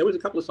 I mean, there was a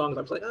couple of songs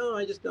I was like, oh,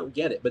 I just don't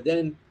get it. But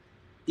then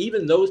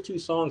even those 2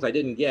 songs I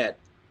didn't get,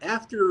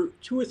 after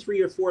 2 or 3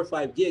 or 4 or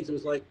 5 gigs, it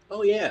was like,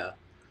 oh yeah,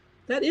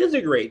 that is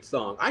a great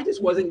song. I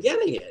just wasn't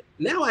getting it.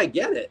 Now I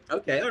get it.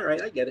 Okay, all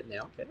right, I get it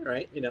now. Okay, all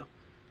right, you know.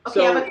 Okay,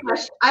 so,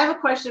 I have a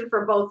question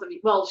for both of you.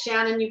 Well,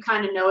 Shannon, you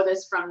kind of know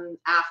this from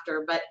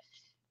after, but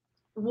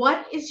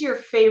what is your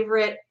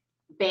favorite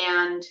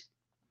band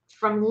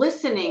from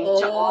listening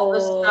to all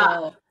this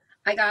stuff?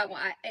 I got one.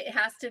 It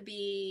has to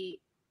be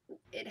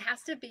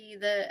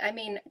the, I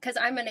mean, because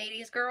I'm an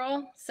 80s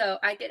girl, so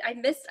I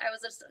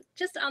was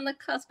just on the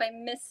cusp. I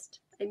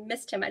missed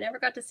him. I never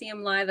got to see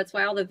him live. That's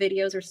why all the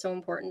videos are so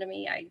important to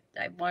me. I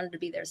wanted to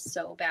be there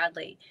so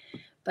badly.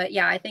 But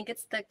yeah, I think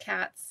it's the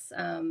Cats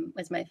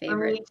was my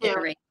favorite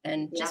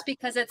iteration, just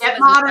because it's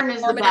Modern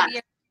is the best.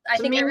 I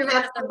think everyone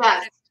has the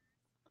best.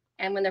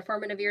 And when they're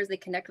formative years, they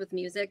connect with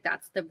music.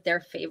 That's their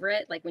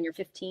favorite. Like when you're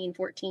 15,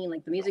 14,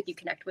 like the music you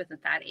connect with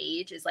at that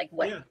age is like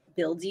what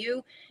builds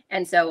you.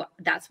 And so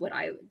that's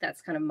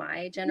kind of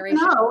my generation.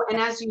 No, and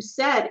as you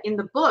said in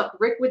the book,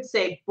 Rick would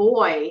say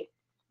Boy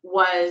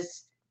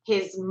was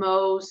his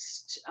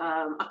most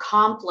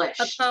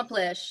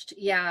accomplished,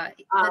 yeah,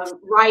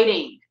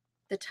 writing.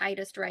 The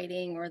tightest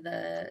writing, or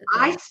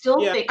I still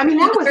think. I mean,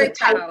 that was a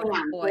tight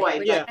band,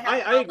 Boy. Yeah,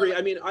 I agree.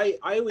 I mean, I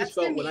always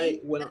felt when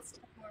Boy Next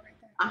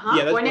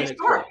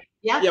Door.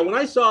 Yeah. Yeah, when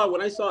I saw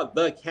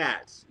the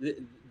Cats,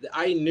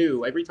 I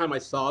knew every time I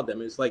saw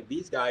them, it's like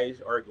these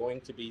guys are going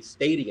to be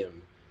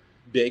stadium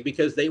big,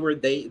 because they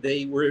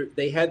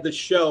had the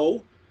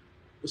show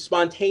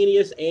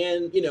spontaneous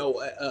and, you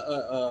know,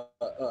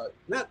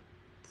 not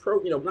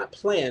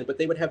planned, but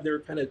they would have their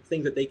kind of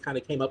things that they kind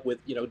of came up with,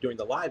 you know, during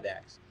the live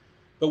acts.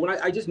 But when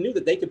I just knew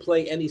that they could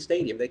play any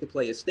stadium, they could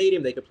play a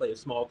stadium, they could play a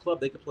small club,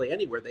 they could play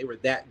anywhere. They were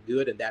that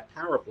good and that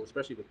powerful,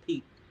 especially with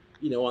Pete,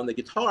 you know, on the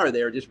guitar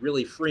there, just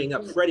really freeing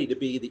up Freddie to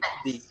be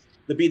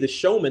the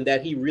showman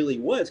that he really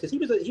was, because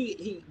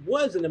he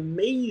was an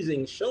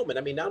amazing showman.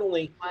 I mean, not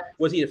only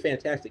was he a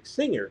fantastic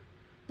singer,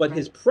 but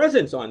his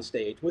presence on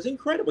stage was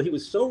incredible. He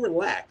was so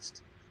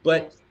relaxed,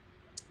 but,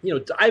 you know,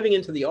 diving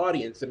into the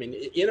audience, I mean,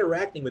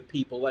 interacting with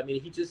people. I mean,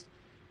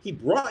 he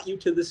brought you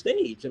to the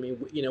stage. I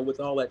mean, you know, with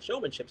all that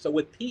showmanship. So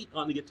with Pete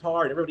on the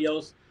guitar and everybody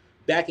else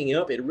backing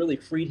up, it really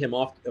freed him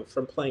off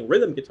from playing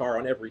rhythm guitar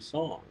on every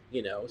song,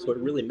 you know. So it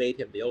really made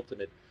him the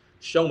ultimate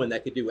showman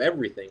that could do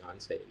everything on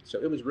stage.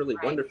 So it was really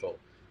wonderful.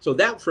 So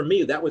that, for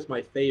me, that was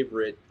my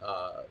favorite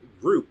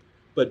group.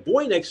 But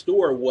Boy Next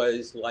Door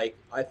was like,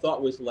 I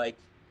thought was like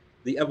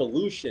the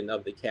evolution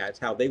of the Cats,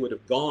 how they would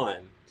have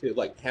gone to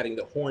like having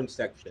the horn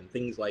section,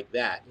 things like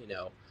that, you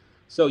know.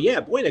 So yeah,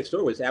 Boy Next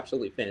Door was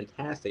absolutely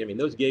fantastic. I mean,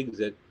 those gigs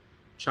at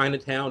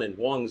Chinatown and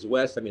Wong's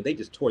West, I mean, they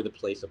just tore the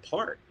place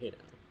apart, you know.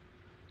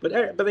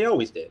 But they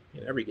always did, you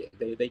know, every gig.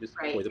 They just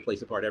tore the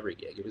place apart every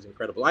gig. It was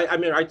incredible. I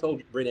mean, I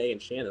told Renee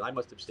and Shannon I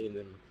must have seen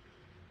them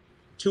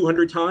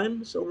 200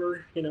 times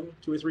over, you know,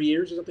 2 or 3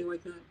 years or something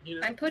like that. You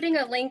know, I'm putting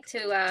a link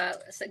to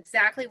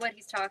exactly what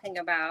he's talking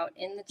about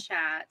in the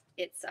chat.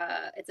 It's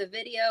a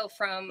video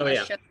from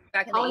a show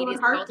back in the 80s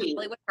called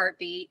Hollywood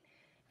Heartbeat.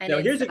 And now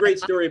here's a great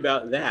story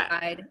about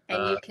that.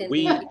 And you can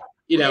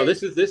you know,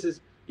 this is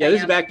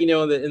back, you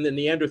know, in the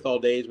Neanderthal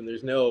days when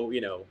there's no,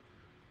 you know,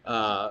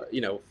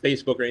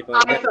 Facebook or anything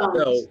like that.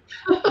 So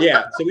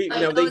yeah, so we, you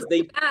know,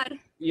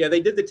 they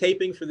did the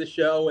taping for the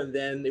show, and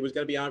then it was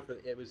going to be on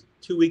it was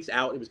 2 weeks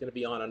out. It was going to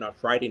be on a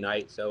Friday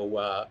night.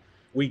 So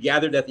we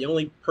gathered at the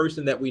only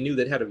person that we knew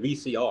that had a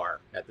VCR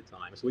at the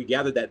time. So we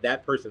gathered at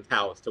that person's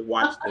house to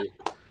watch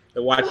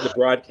the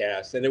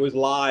broadcast, and it was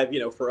live. You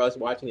know, for us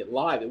watching it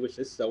live, it was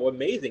just so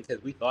amazing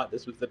because we thought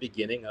this was the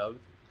beginning of,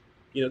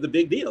 you know, the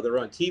big deal. They're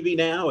on TV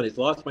now, and it's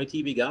Lost My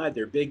TV Guide,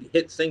 their big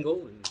hit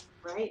single, and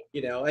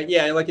you know, and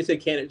yeah, like I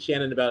said,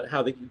 Shannon, about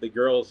how the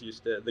girls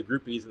used to, the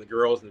groupies and the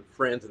girls and the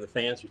friends and the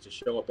fans used to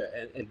show up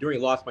and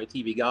during Lost My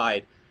TV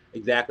Guide,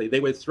 exactly, they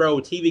would throw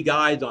TV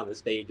guides on the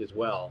stage as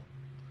well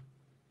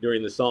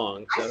during the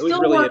song. So it was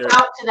really work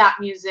out to that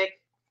music.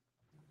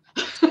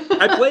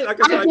 I played, like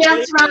I said, I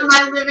dance around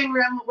my living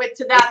room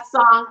to that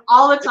song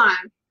all the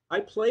time. I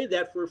played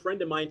that for a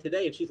friend of mine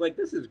today, and she's like,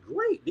 "This is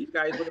great. These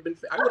guys would have been.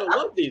 I would have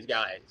loved these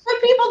guys."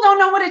 But people don't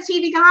know what a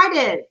TV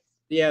guide is.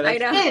 Yeah, I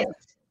know.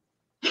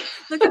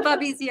 Look at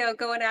Bubby's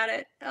going at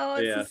it. Oh,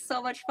 it's just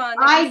so much fun.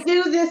 I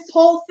do this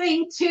whole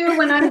thing too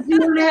when I'm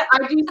doing it.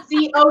 I do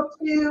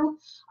CO2.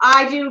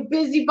 I do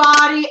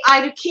Busybody.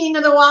 I do King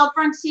of the Wild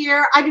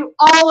Frontier. I do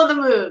all of the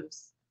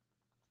moves.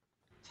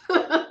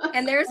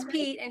 And there's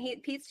Pete, and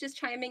Pete's just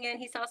chiming in.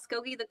 He saw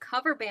Skogie, the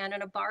cover band,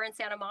 in a bar in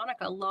Santa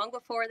Monica long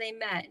before they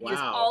met. He was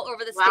all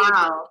over the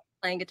stage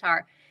playing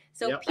guitar.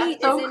 So Pete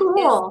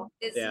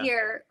is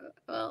here.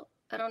 Well,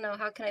 I don't know.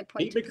 How can I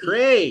point Pete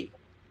McRae?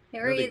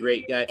 Really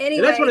great guy. Anyway,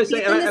 and that's what I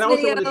say.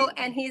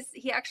 And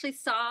he actually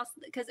saw,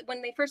 because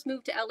when they first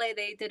moved to LA,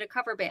 they did a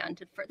cover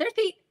band. There's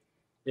Pete.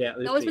 Yeah,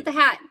 always with the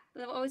hat.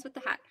 Always with the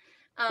hat.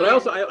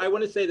 But I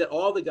want to say that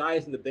all the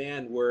guys in the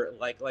band were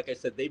like I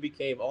said,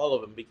 all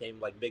of them became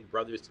like big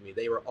brothers to me.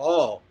 They were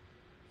all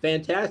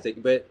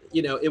fantastic. But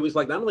you know, it was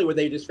like not only were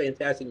they just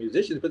fantastic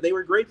musicians, but they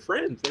were great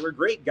friends. They were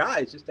great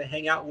guys just to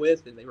hang out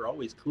with, and they were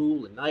always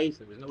cool and nice.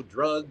 There was no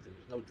drugs, and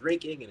there was no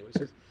drinking, and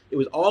it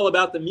was all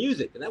about the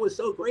music, and that was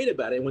so great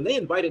about it. And when they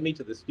invited me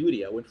to the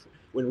studio,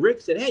 when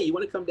Rick said, "Hey, you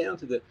want to come down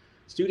to the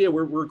studio?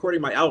 We're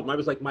recording my album," I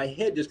was like, my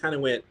head just kind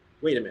of went,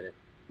 "Wait a minute,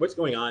 what's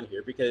going on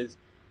here?" Because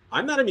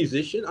I'm not a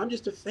musician. I'm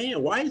just a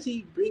fan. Why is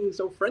he being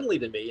so friendly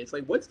to me? It's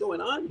like, what's going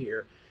on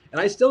here?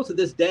 And I still, to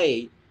this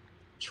day,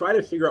 try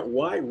to figure out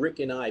why Rick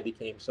and I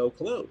became so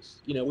close.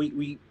 You know,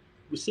 we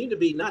seem to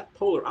be not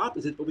polar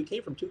opposites, but we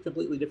came from two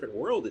completely different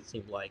worlds, it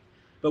seemed like.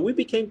 But we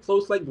became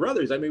close like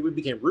brothers. I mean, we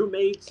became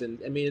roommates. And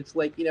I mean, it's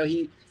like, you know,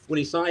 when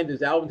he signed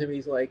his album to me,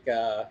 he's like,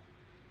 "You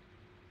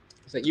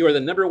are the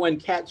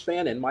 #1 Cats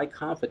fan and my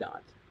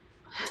confidant."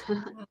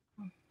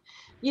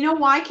 You know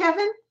why,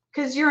 Kevin?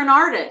 Because you're an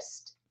artist.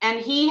 And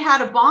he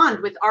had a bond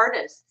with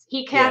artists.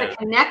 He had a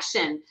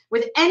connection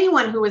with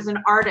anyone who was an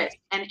artist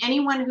and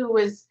anyone who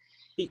was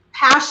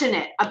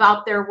passionate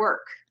about their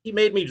work. He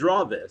made me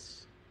draw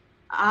this.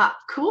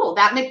 Cool.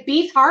 That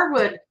McBeef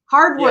hardwood.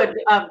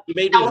 He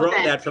made me draw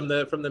that from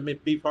the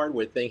McBeef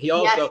hardwood thing. He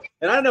also,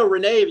 and I don't know,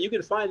 Renee, if you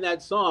can find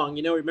that song,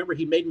 you know, remember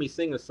he made me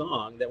sing a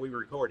song that we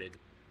recorded.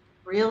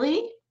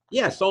 Really?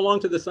 Yeah, "So Long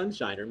to the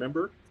Sunshine,"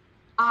 remember?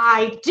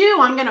 I do.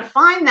 I'm going to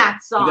find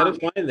that song. You got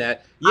to find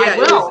that. Yeah, I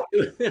will.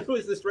 It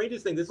was the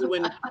strangest thing. This is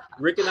when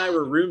Rick and I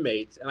were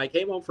roommates, and I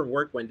came home from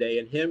work one day,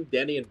 and him,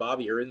 Denny, and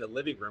Bobby are in the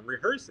living room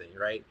rehearsing,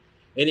 right?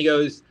 And he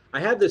goes,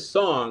 "I have this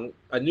song,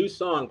 a new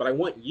song, but I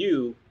want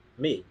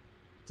me,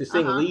 to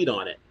sing lead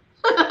on it."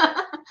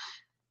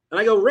 And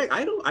I go, "Rick,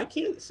 I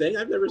can't sing.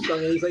 I've never sung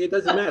it." He's like, "It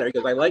doesn't matter." He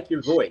goes, "I like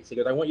your voice." He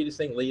goes, "I want you to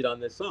sing lead on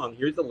this song.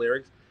 Here's the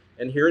lyrics,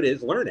 and here it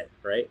is. Learn it,"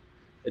 right?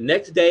 The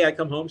next day I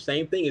come home,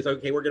 same thing. He's like,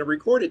 "Okay, we're going to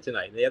record it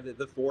tonight." And they have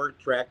the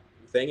 4-track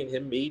thing, and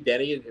him, me,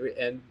 Denny,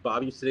 and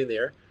Bobby sitting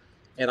there.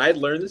 And I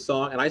learned the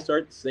song, and I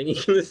start singing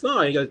the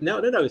song. He goes,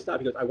 no, stop.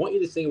 He goes, "I want you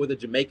to sing it with a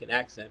Jamaican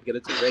accent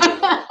because it's a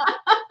reggae."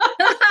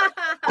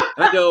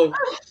 And I go,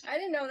 "I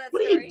didn't know that."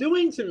 What are you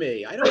doing to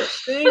me? I don't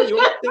sing. You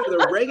want to sing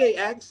with a reggae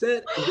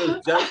accent? He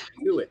goes, "Just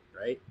do it,"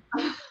 right?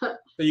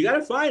 So you got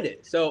to find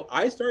it. So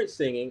I start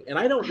singing, and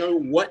I don't know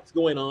what's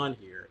going on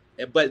here.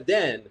 But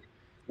then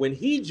when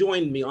he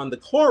joined me on the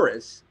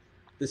chorus,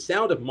 the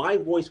sound of my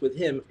voice with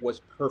him was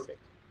perfect.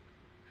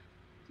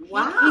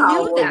 Wow. He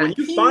knew that. When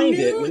you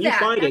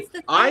find it,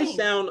 I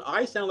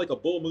sound like a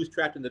bull moose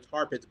trapped in the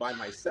tar pits by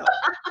myself.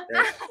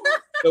 Right?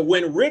 But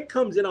when Rick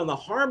comes in on the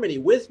harmony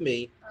with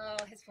me,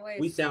 his voice,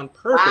 we sound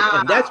perfect. Wow.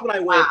 And that's when I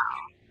went,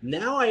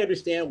 now I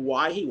understand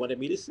why he wanted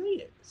me to sing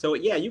it. So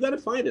yeah, you got to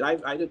find it.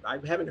 I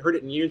haven't heard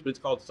it in years, but it's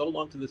called "So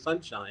Long to the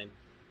Sunshine."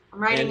 I'm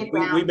writing And it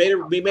down. we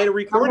made a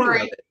recording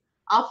of it.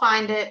 I'll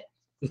find it.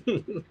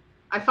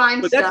 I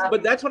find stuff.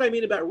 But that's what I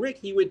mean about Rick.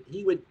 He would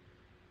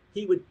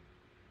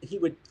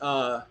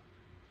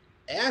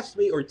ask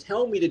me or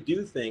tell me to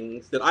do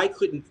things that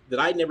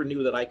I never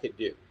knew that I could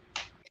do.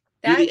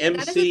 Do the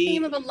MC,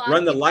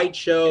 run the light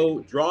show,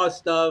 draw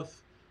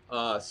stuff,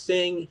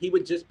 sing. He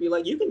would just be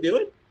like, "You can do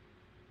it."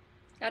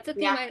 That's a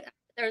theme. Yeah.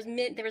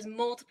 There was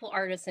multiple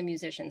artists and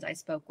musicians I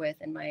spoke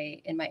with in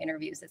my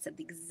interviews that said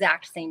the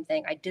exact same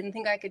thing. I didn't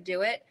think I could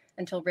do it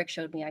until Rick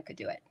showed me I could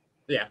do it.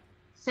 Yeah.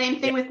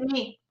 Same thing with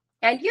me.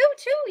 And you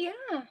too,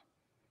 yeah.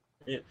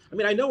 Yeah. I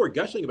mean, I know we're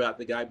gushing about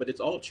the guy, but it's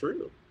all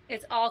true.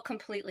 It's all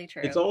completely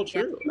true. It's all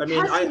true. Yeah.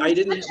 I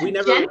mean, we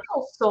never.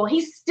 Gentle soul.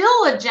 He's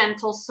still a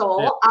gentle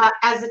soul,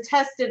 as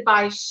attested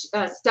by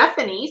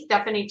Stephanie.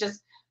 Stephanie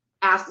just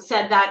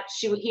said that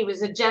he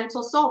was a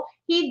gentle soul.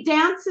 He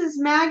dances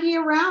Maggie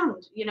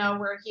around,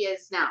 where he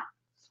is now.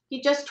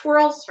 He just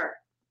twirls her.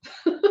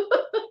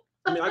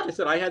 I mean, like I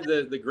said, I had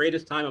the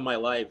greatest time of my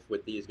life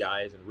with these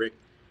guys, and Rick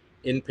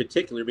in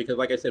particular, because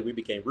like I said, we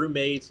became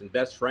roommates and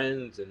best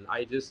friends, and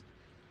I just,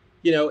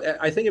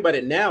 I think about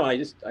it now,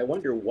 and I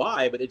wonder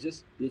why, but it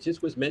just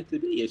was meant to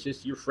be. It's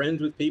just you're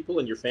friends with people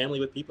and you're family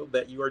with people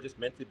that you are just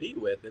meant to be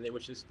with, and it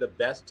was just the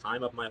best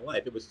time of my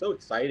life. It was so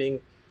exciting,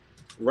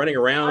 running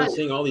around,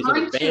 seeing all these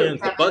other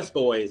bands, the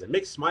Busboys and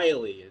Mick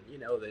Smiley, and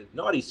the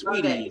Naughty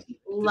Sweeties.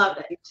 Love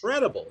it.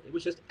 Incredible. It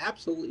was just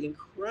absolutely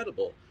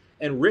incredible.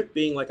 And Rick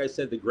being, like I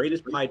said, the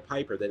greatest Pied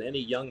Piper that any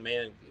young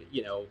man,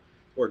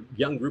 or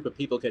young group of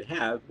people could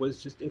have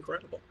was just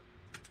incredible.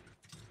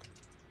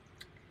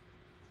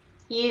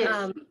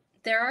 Yes.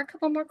 There are a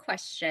couple more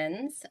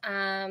questions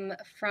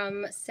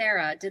from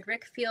Sarah. Did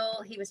Rick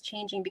feel he was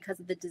changing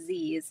because of the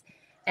disease?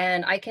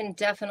 And I can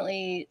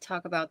definitely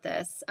talk about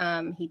this.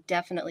 He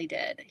definitely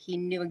did. He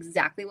knew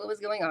exactly what was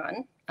going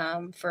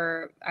on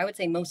for, I would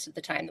say, most of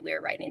the time that we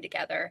were writing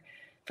together.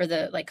 For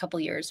the couple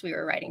years we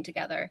were writing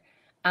together.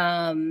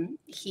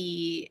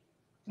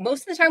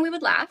 Most of the time we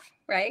would laugh,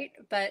 right?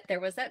 But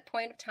there was that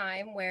point of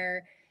time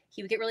where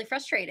he would get really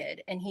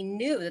frustrated, and he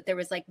knew that there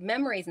was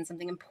memories and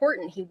something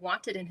important he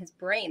wanted in his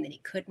brain that he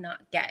could not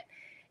get.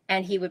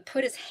 And he would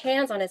put his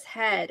hands on his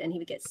head, and he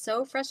would get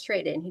so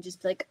frustrated, and he'd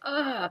just be like,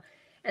 ah.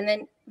 And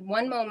then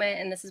one moment,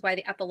 and this is why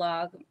the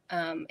epilogue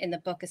in the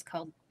book is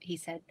called, he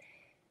said,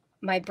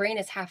 "My brain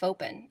is half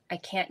open. I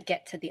can't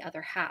get to the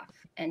other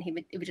half." And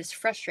it would just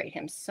frustrate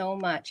him so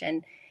much.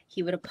 And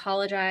he would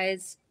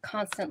apologize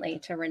constantly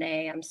to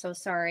Renee. "I'm so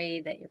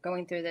sorry that you're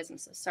going through this. I'm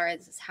so sorry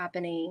this is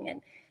happening."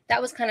 And that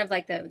was kind of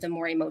like the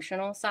more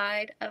emotional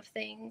side of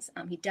things.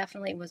 He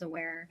definitely was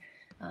aware.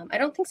 I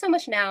don't think so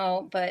much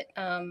now, but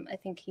I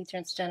think he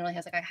just generally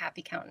has a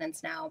happy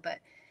countenance now. But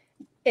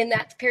in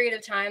that period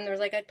of time, there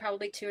was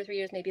probably 2 or 3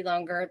 years, maybe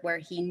longer, where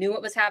he knew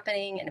what was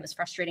happening and it was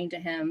frustrating to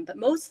him. But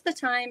most of the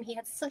time, he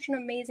had such an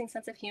amazing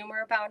sense of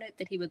humor about it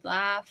that he would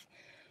laugh.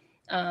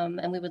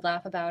 And we would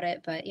laugh about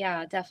it. But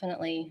yeah,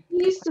 definitely.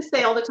 He used to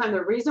say all the time,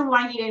 the reason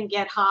why he didn't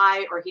get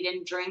high or he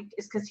didn't drink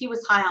is because he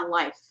was high on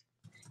life.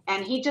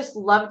 And he just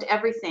loved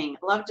everything,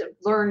 loved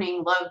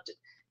learning, loved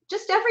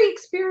just every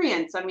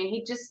experience. I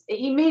mean,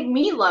 he made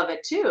me love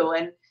it too.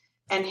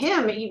 And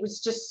he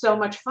was just so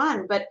much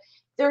fun. But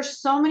there's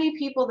so many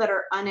people that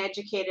are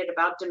uneducated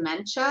about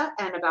dementia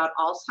and about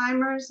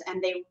Alzheimer's,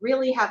 and they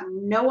really have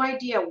no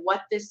idea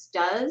what this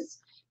does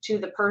to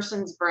the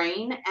person's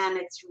brain. And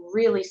it's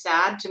really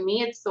sad. To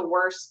me, it's the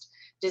worst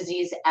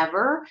disease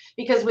ever,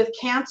 because with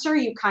cancer,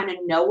 you kind of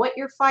know what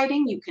you're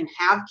fighting. You can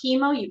have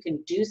chemo, you can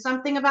do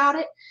something about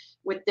it.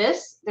 With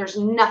this, there's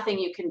nothing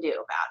you can do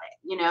about it,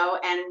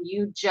 and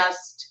you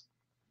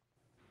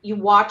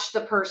watch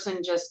the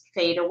person just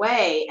fade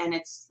away, and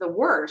it's the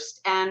worst.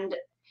 And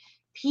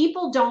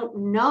people don't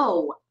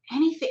know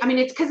anything. I mean,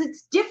 it's because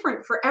it's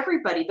different for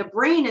everybody. The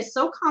brain is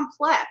so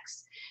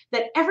complex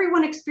that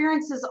everyone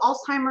experiences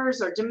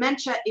Alzheimer's or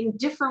dementia in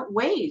different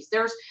ways.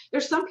 There's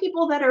some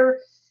people that are,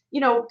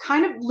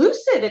 kind of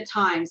lucid at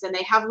times, and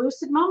they have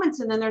lucid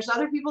moments. And then there's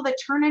other people that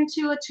turn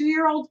into a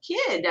 2-year-old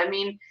kid. I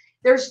mean,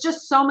 there's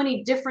just so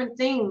many different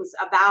things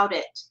about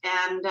it.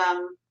 And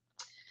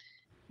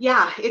you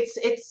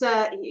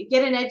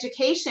get an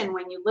education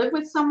when you live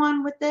with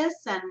someone with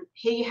this, and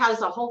he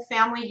has a whole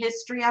family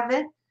history of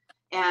it.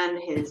 And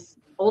his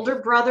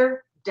older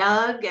brother,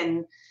 Doug,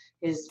 and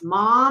his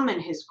mom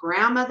and his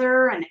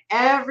grandmother, and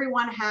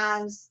everyone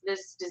has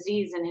this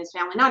disease in his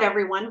family. Not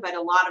everyone, but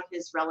a lot of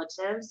his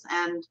relatives.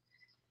 And,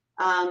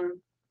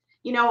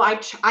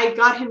 I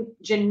got him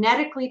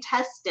genetically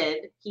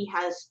tested. He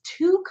has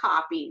 2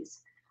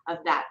 copies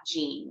of that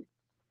gene.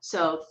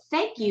 So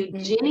thank you,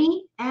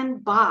 Ginny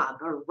and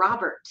Bob, or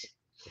Robert.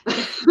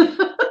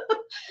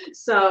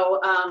 So,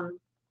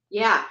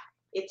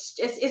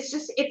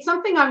 it's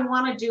something I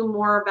want to do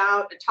more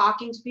about,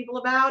 talking to people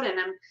about. And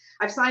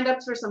I've signed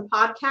up for some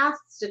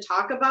podcasts to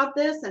talk about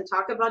this and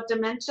talk about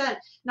dementia.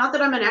 Not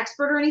that I'm an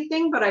expert or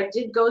anything, but I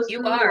did go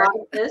through a lot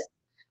of this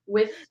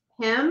with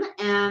him,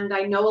 and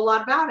I know a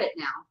lot about it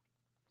now.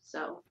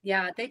 So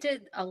yeah, they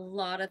did a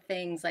lot of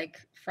things,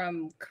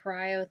 from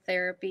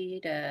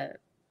cryotherapy to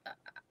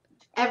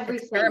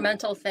everything.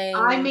 Experimental thing.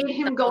 I made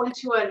him go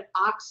into an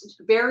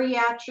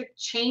bariatric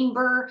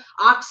chamber,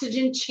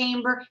 oxygen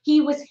chamber.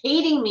 He was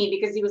hating me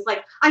because he was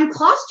like, I'm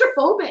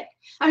claustrophobic.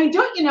 I mean,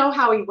 don't you know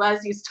how he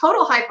was? He was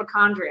total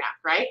hypochondriac,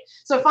 right?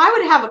 So if I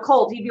would have a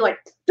cold, he'd be like,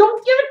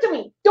 don't give it to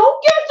me.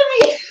 Don't give it to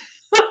me.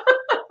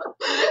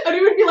 And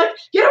he would be like,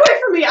 get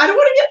away from me. I don't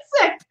want to get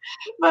sick.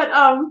 But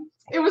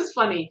it was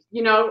funny.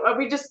 You know,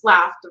 we just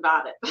laughed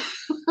about it.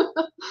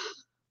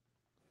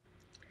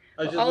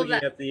 I was just looking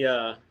at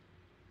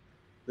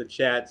the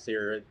chats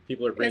here.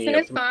 People are bringing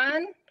Isn't up it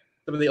fun?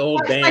 some of the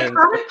old bands.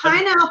 Psychotic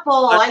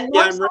Pineapple. I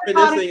love I'm Psychotic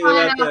reminiscing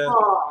about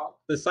Pineapple.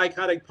 the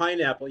Psychotic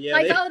Pineapple. Yeah,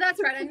 Like, oh,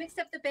 that's right. I mixed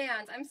up the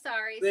bands. I'm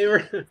sorry. they were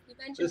You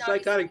mentioned the Naughty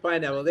Psychotic Sweet.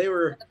 Pineapple. They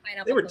were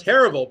Pineapple Coaster.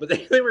 terrible, but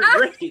they were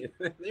great.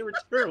 They were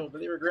terrible,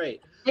 but they were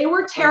great. They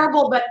were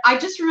terrible, but I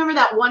just remember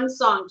that one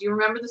song. Do you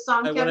remember the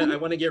song, Kevin? I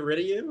want to get rid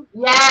of you.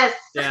 Yes.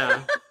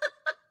 Yeah.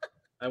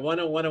 I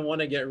want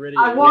to get rid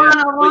of you. I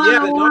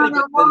wanna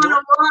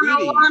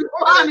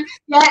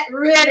get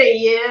rid of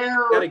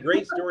you. Got a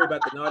great story about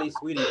the Naughty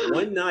Sweeties.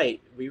 One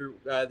night, we were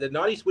the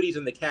Naughty Sweeties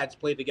and the Cats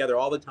played together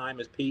all the time,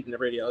 as Pete and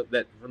everybody else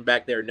that from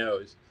back there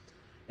knows.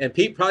 And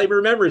Pete probably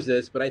remembers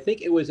this, but I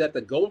think it was at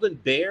the Golden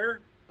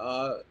Bear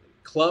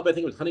Club. I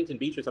think it was Huntington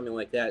Beach or something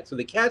like that. So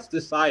the Cats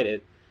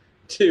decided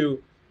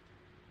to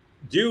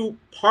do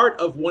part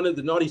of one of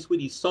the Naughty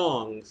Sweeties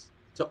songs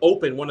to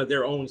open one of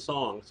their own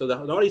songs. So the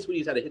Naughty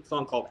Sweeties had a hit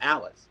song called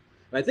Alice.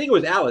 And I think it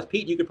was Alice.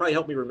 Pete, you could probably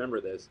help me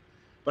remember this.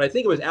 But I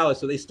think it was Alice.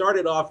 So they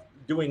started off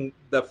doing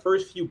the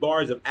first few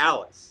bars of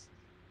Alice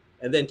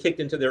and then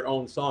kicked into their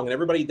own song. And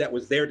everybody that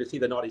was there to see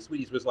the Naughty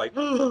Sweeties was like,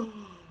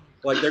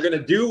 like they're gonna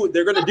do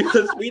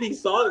the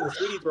Sweeties song. And the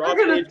Sweeties were off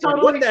stage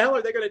going, what the hell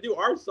are they gonna do?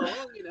 Our song,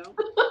 you know?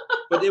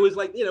 But it was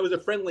like, you know, it was a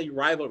friendly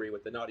rivalry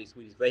with the Naughty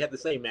Sweeties. They had the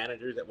same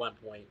managers at one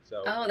point.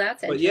 So Oh,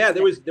 that's interesting. but yeah,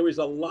 there was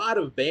a lot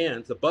of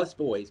bands, the Bus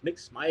Boys, Mick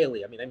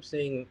Smiley. I mean, I'm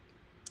seeing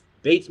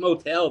Bates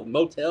Motel,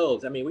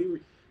 Motels. I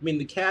mean,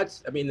 the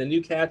Cats, the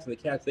new Cats and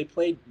the Cats, they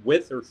played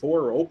with or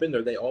for or opened,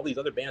 or all these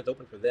other bands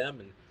opened for them.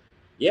 And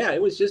yeah,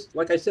 it was just,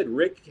 like I said,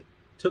 Rick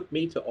took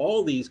me to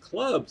all these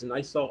clubs and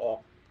I saw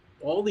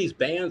all these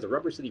bands, the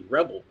Rubber City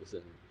Rebels,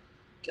 and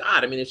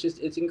God, I mean,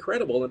 it's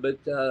incredible. But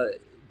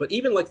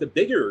even like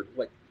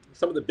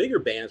some of the bigger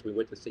bands we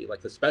went to see,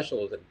 like the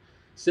Specials and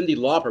Cyndi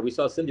Lauper. We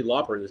saw Cyndi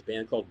Lauper in this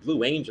band called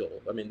Blue Angel.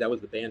 I mean, that was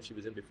the band she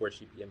was in before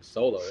she became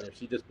solo, and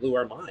she just blew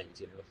our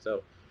minds, you know.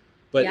 So,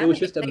 but Yeah, it was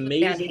they just played with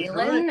amazing Van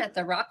time. Halen at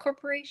the Rock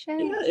Corporation.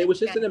 Yeah, it was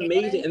just an Van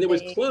amazing, Halen, and there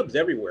was they- clubs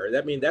everywhere.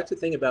 I mean, that's the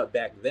thing about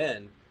back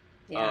then,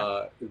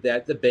 Yeah.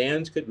 that the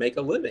bands could make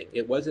a living.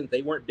 They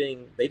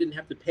didn't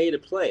have to pay to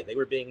play. They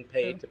were being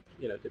paid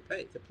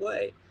to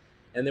play.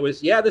 And there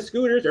was, the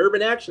Scooters,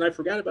 Urban Action. I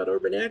forgot about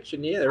Urban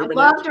Action. Yeah, I Urban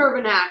loved Action.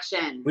 Urban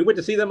Action. We went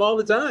to see them all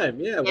the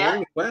time. Yeah, Yeah.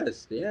 Warren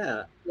West.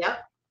 Yeah.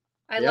 Yep.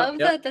 I Yep, love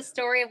yep. the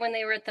story of when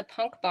they were at the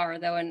punk bar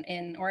though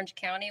in Orange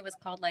County. It was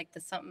called like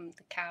the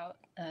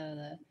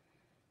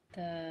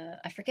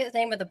I forget the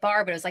name of the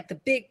bar, but it was like the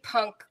big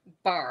punk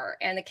bar,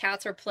 and the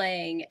Cats were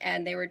playing,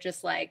 and they were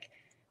just like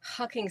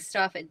hucking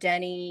stuff at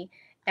Denny,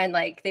 and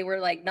like they were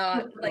like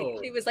not like Oh.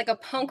 it was like a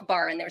punk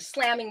bar, and they're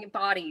slamming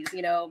bodies,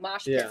 you know,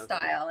 mosh pit Yeah.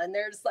 style, and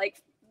there's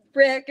like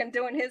Rick and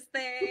doing his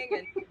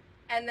thing,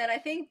 and then I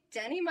think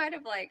Denny might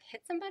have like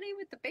hit somebody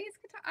with the bass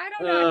guitar. I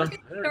don't know. I forget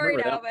I the don't story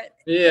remember now, that.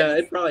 but Yeah,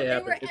 it probably they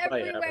happened. were It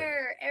probably happened.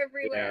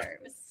 everywhere.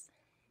 It was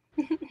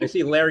I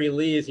see Larry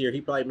Lee is here.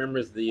 He probably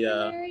remembers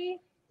very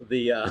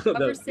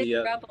the City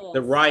Rebels.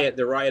 riot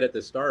at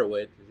the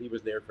Starwood. He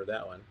was there for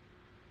that one.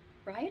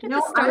 Right at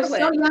No, the I was so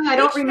Starwood. young, I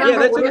don't Page remember. Yeah,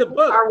 that's in where the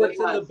book. Starwood That's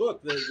in the was.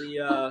 book.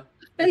 The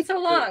Been so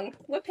long.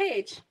 What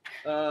page?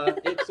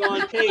 it's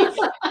on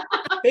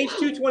page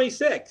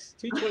 226.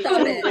 Stop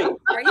it.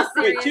 Are you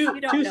serious? You don't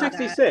know that.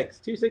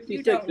 266. You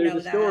 266. don't There's know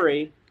a that.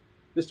 story.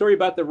 The story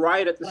about the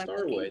riot at the Well, I'm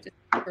looking, Starwood. just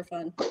super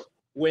fun.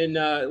 When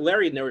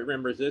Larry never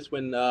remembers this,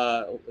 when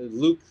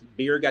Luke's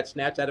beer got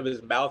snatched out of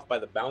his mouth by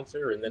the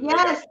bouncer, and then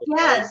Yes,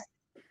 yes.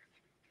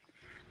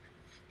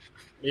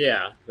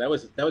 yeah, that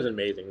was an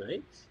amazing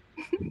night.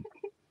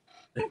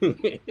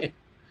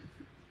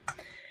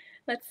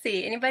 Let's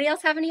see. Anybody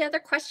else have any other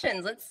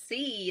questions? Let's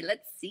see.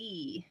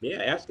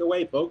 Yeah, ask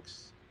away,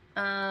 folks.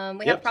 We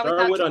Yep, have probably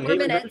Starwood about on 2 more Haven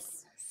River.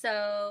 minutes.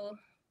 So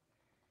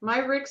My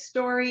Rick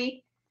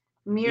story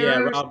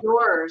mirrors Rob.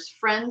 yours.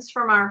 Friends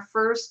from our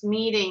first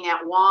meeting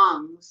at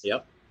Wong's.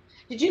 Yep.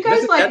 Did you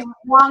guys like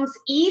Wong's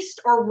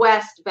East or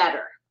West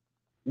better?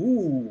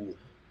 Ooh.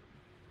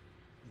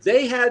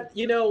 They had,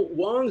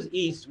 Wong's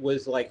East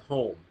was like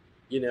home.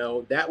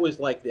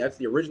 That's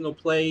the original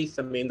place.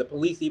 I mean, the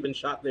Police even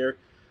shot their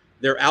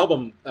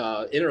album,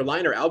 inner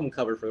liner album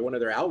cover for one of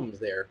their albums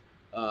there.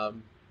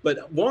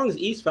 But Wong's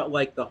East felt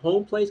like the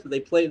home place because they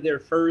played there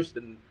first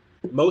and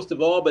most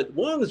of all. But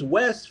Wong's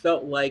West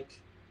felt like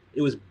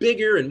it was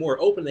bigger and more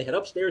open. They had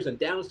upstairs and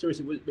downstairs.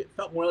 It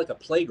felt more like a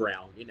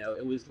playground.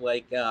 It was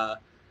like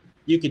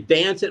you could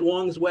dance at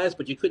Wong's West,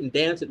 but you couldn't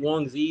dance at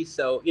Wong's East.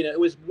 So, it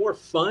was more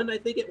fun, I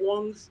think, at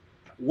Wong's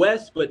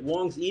West, but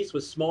Wong's East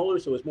was smaller,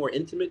 so it was more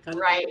intimate kind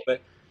of Right. thing.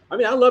 But I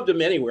mean, I loved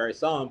him anywhere I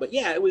saw him, but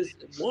yeah, it was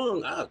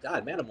Wong. Oh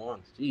God, Madame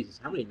Wong. Jesus,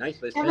 how many nights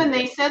did I spend? Kevin,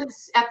 they said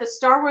at the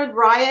Starwood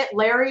riot,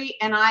 Larry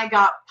and I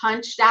got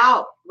punched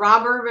out.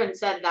 Rob Urban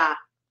said that.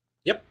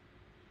 Yep.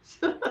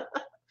 Sorry,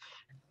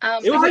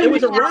 It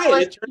was a Minneapolis.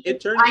 riot.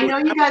 It turned. I know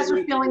you guys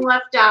are feeling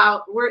left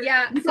out.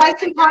 Yeah, you so guys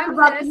can I talk grabbed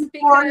about this the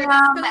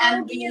euphorium because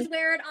and Skogie is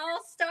where it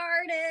all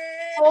started.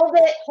 hold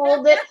it,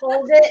 hold it,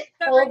 hold it,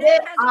 But hold Renee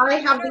it. has a I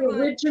have better the one.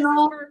 This is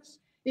original, merch.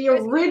 the Guys, we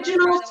have merch,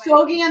 original by the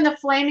way. Skogie and the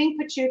Flaming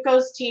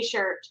Pachucos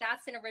T-shirt.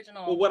 That's an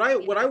original. Well,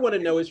 what I want to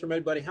know is from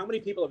everybody, how many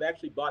people have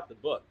actually bought the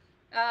book?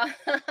 I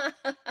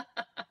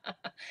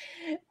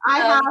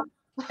have.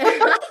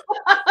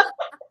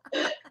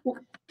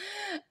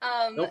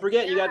 Don't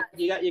forget, you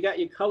got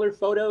your color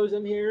photos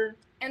in here.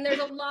 And there's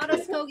a lot of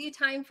Skogie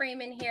time frame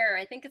in here.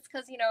 I think it's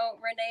because, you know,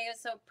 Renee is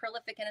so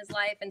prolific in his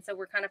life, and so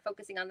we're kind of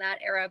focusing on that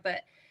era.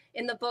 But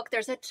in the book,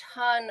 there's a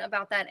ton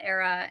about that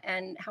era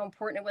and how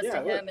important it was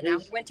to him, and how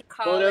he went to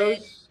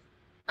college,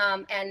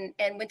 and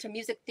went to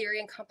music theory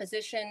and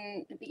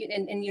composition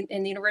in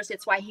the university.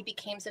 It's why he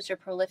became such a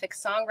prolific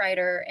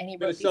songwriter, and he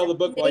wrote these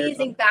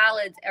amazing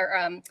ballads,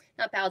 or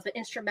not ballads, but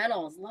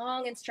instrumentals,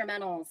 long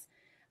instrumentals,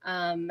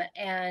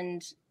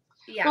 and.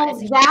 Yeah, well,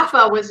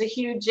 Zappa was a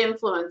huge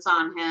influence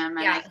on him,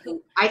 and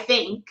I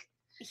think.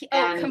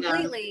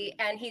 Completely.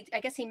 And I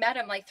guess he met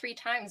him like 3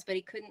 times, but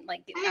he couldn't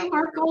like get out.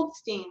 Mark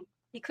Goldstein.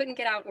 He couldn't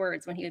get out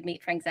words when he would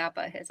meet Frank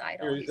Zappa, his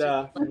idol. Here's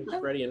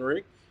Freddie and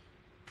Rick.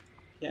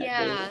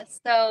 Yeah.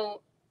 So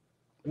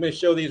I'm going to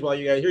show these while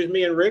you guys. Here's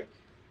me and Rick,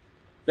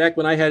 back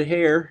when I had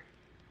hair.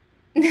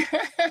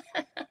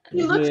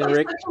 He looks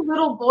like such a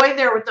little boy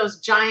there with those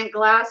giant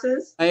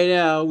glasses. I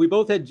know. We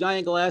both had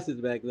giant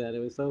glasses back then. It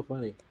was so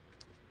funny.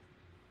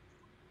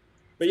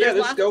 But yeah,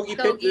 this Skogie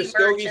pictures,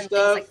 Skogie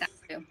stuff. Like that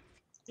too.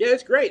 Yeah,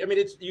 it's great. I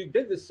mean, you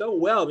did this so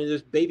well. I mean,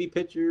 there's baby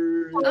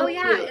pictures. Oh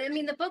yeah, I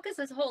mean, the book is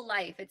his whole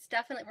life. It's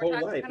definitely we're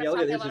talking a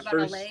lot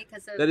about LA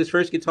because that his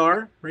first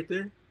guitar right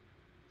there.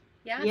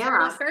 Yeah,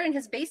 it started in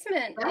his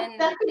basement.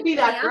 That could be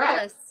that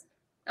Gretsch.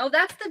 Oh,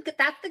 that's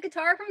the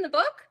guitar from the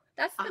book.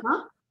 That's the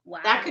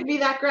wow. That could be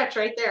that Gretsch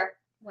right there.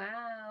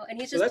 Wow,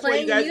 and he's just that's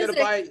playing why you guys music.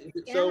 Gotta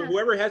buy. So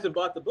whoever hasn't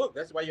bought the book,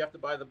 that's why you have to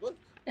buy the book.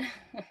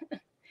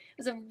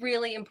 It was a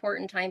really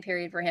important time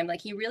period for him.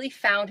 Like he really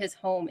found his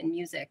home in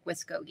music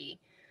with Skogie.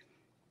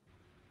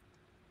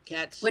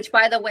 Cats. Which,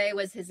 by the way,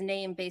 was his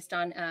name based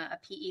on a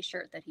PE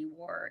shirt that he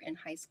wore in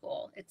high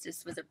school. It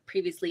just was a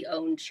previously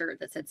owned shirt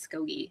that said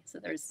Skogie. So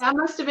there's that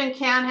must have been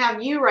Can't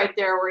Have You right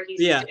there, where he's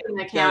sticking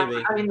the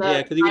camera. I mean,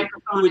 the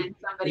microphone.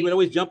 He would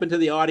always jump into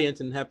the audience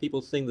and have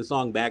people sing the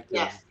song back to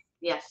him.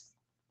 Yes.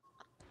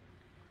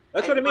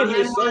 That's what I mean.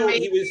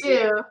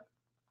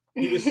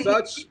 He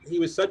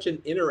was such an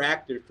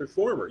interactive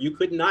performer. You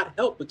could not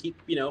help but keep,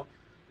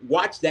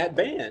 watch that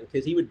band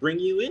because he would bring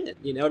you in.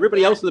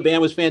 Everybody else in the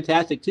band was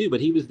fantastic too,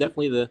 but he was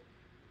definitely the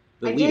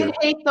leader. I did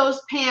hate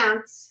those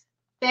pants.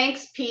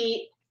 Thanks,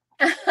 Pete.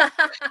 Yeah,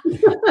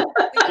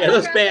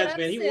 those pants,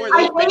 man. He wore those.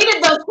 I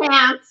hated those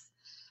pants.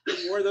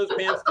 He wore those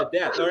pants to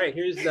death. All right,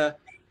 here's a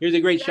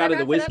great shot of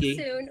the whiskey.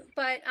 Soon,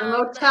 but, the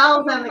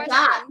Motels and the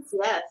cats.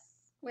 Yes.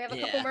 We have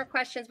a couple more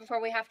questions before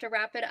we have to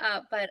wrap it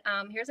up, but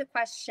here's a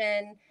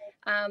question.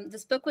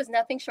 This book was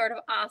nothing short of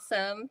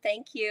awesome.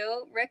 Thank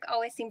you. Rick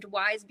always seemed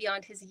wise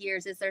beyond his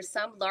years. Is there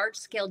some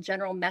large-scale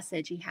general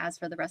message he has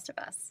for the rest of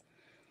us?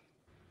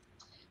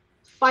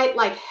 Fight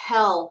like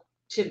hell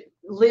to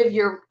live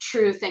your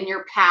truth and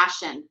your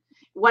passion.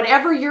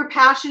 Whatever you're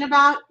passionate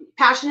about,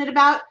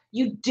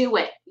 you do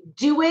it.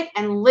 Do it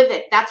and live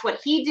it. That's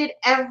what he did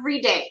every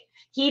day.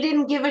 He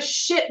didn't give a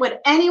shit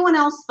what anyone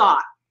else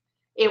thought.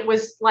 It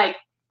was like,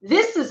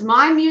 this is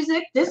my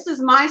music, this is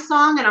my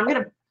song, and I'm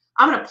gonna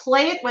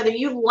play it whether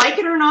you like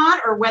it or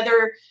not, or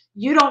whether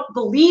you don't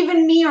believe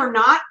in me or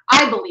not.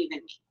 I believe in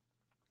me.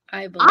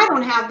 I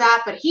don't have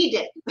that, but he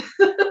did.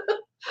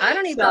 I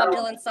don't need Bob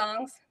Dylan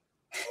songs.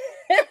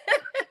 Who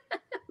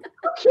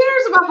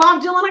cares about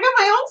Bob Dylan? I got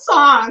my own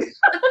song.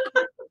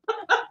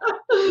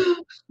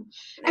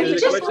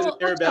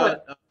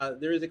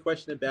 There is a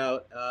question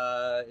about.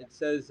 It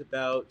says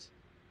about.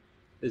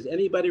 Does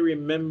anybody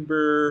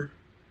remember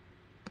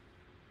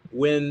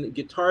when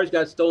guitars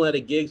got stolen at a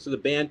gig, so the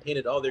band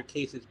painted all their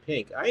cases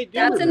pink? I do.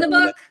 That's in the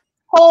book.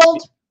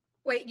 Hold.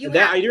 Wait,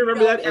 I do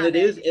remember that, and it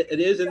is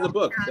in the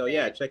book. So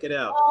yeah, check it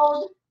out.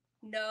 Hold.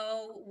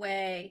 No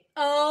way.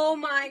 Oh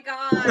my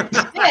God.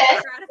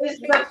 This is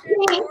the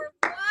pink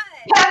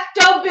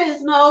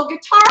Pepto-Bismol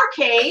guitar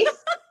case,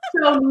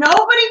 so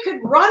nobody could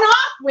run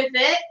off with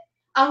it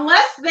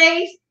unless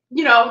they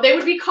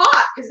would be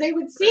caught because they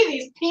would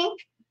see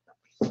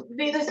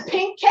this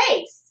pink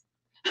case.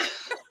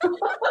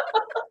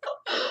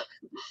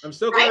 I'm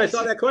so glad I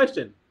saw that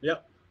question.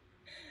 Yep.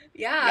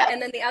 Yeah,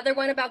 and then the other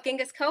one about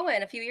Genghis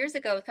Cohen a few years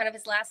ago, kind of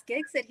his last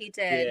gigs that he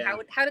did. Yeah.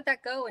 How did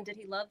that go, and did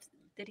he love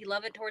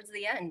it towards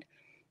the end?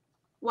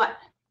 What?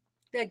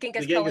 The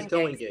Genghis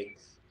Cohen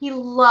gigs. He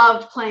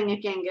loved playing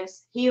at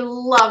Genghis. He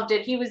loved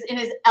it. He was in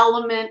his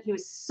element. He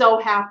was so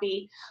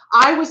happy.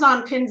 I was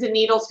on pins and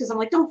needles because I'm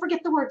like, don't forget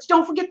the words,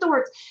 don't forget the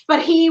words.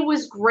 But he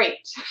was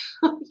great.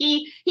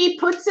 he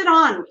puts it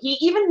on. He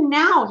even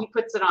now he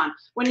puts it on.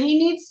 When he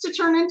needs to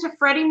turn into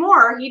Freddy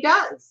Moore, he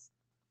does.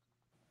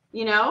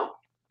 You know?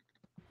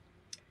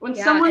 When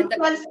someone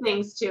says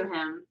things to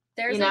him.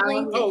 There's you know? a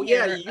link. Oh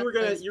yeah, you were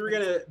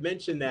gonna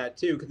mention that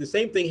too, because the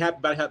same thing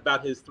happened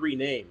about his 3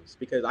 names.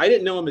 Because I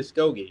didn't know him as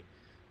Skogie.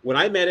 When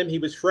I met him, he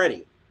was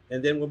Freddy,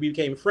 and then when we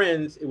became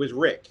friends, it was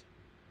Rick.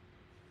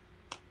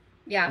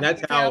 Yeah, and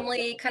that's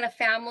family, kind of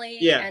family.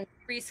 Yeah. And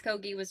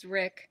pre-Skogie was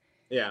Rick.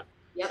 Yeah.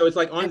 Yep. So it's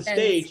like on And then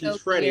stage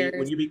he's Freddy.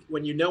 Skogie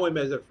When you know him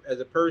as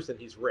a person,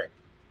 he's Rick.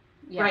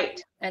 Yeah.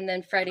 Right. And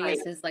then Freddy Right.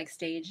 is his like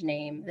stage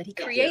name that he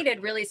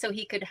created really so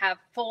he could have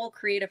full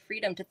creative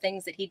freedom to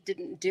things that he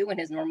didn't do in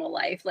his normal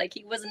life. Like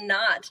he was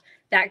not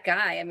that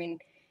guy. I mean,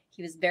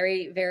 he was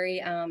very,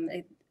 very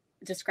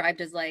described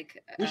as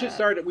like We should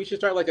start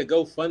like a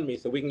GoFundMe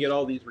so we can get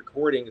all these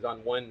recordings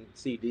on one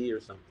CD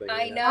or something.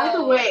 I you know. By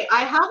the way,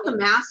 I have the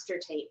master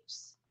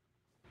tapes.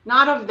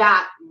 Not of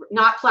that,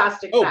 not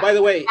plastic. Oh, Bag. by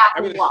the way,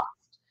 I'm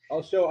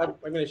I'm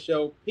going to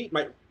show Pete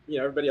might,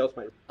 everybody else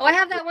might. Oh, I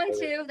have that one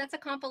too. That's a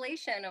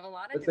compilation of a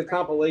lot of It's a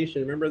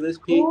compilation. Remember this,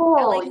 Pete? Cool.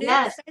 LA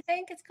Yes. News, I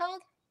think it's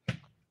called.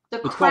 The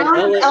It's Crown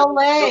called of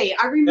LA.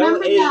 I remember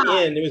that.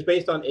 L.A.N. It was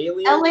based on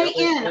Alien.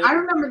 LAN. I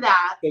remember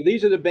that. So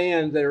these are the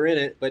bands that are in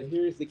it, but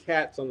here's the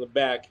cats on the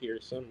back here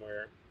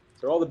somewhere.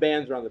 So all the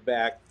bands are on the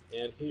back,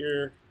 and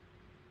here,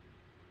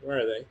 where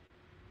are they?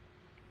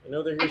 I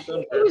know they're here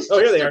somewhere. Oh,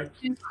 here they are.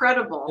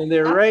 Incredible. And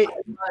they're That's right.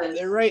 what it was.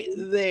 They're right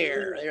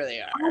there. There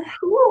they are. Oh,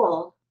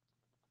 cool.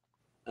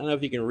 I don't know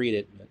if you can read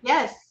it. But.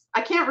 Yes.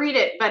 I can't read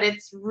it, but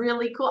it's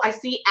really cool. I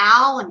see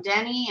Al and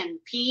Denny and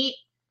Pete.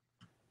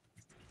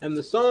 And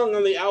the song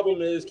on the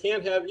album is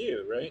 "Can't Have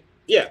You," right?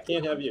 Yeah,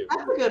 "Can't Have You."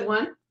 That's a good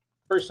one.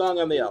 First song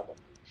on the album.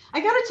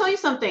 I got to tell you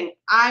something.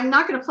 I'm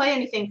not going to play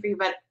anything for you,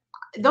 but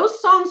those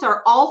songs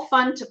are all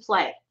fun to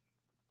play.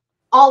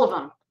 All of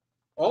them.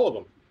 All of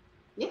them.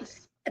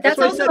 Yes. That's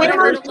what I also said. what I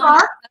heard a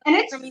lot. And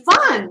it's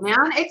fun,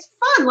 man. It's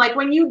fun. Like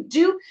when you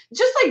do,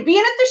 just like being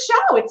at the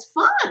show, it's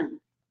fun.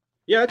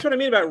 Yeah, that's what I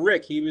mean about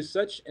Rick. He was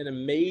such an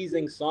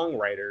amazing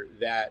songwriter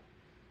that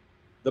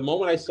the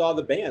moment I saw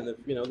the band,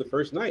 the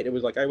first night, it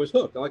was like I was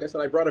hooked. And like I said,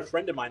 I brought a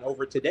friend of mine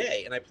over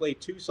today, and I played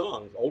 2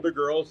 songs, Older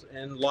Girls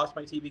and Lost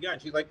My TV Guy.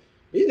 And she's like,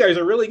 these guys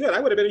are really good. I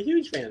would have been a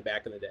huge fan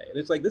back in the day. And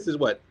it's like, this is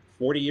what,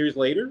 40 years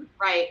later?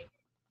 Right.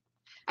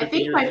 I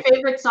think my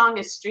favorite song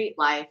is Street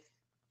Life.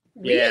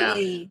 Really?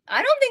 Yeah.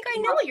 I don't think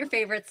I know what your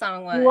favorite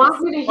song was. You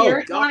want me to hear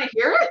it? You want to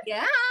hear it?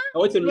 Yeah.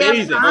 Oh, it's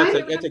amazing.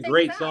 It's a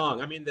great back.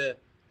 song. I mean, the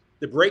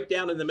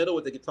breakdown in the middle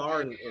with the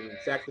guitar and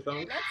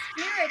saxophone. Let's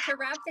hear it to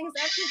wrap things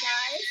up, you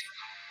guys.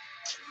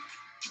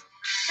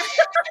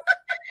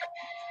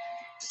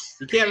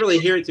 You can't really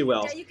hear it too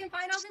well. Yeah, you can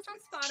find all this on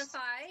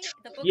Spotify.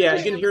 Yeah,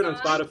 you can hear it on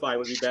Spotify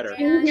would be better.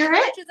 Can you hear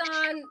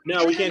it?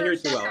 No, we can't hear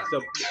it too well.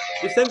 So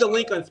just send the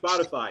link on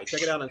Spotify.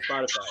 Check it out on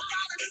Spotify.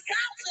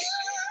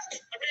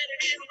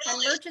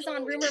 And merch is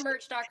on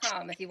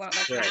rumormerch.com if you want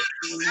like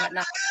and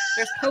whatnot.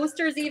 There's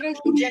posters even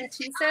from Jim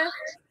Tusa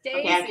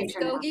days and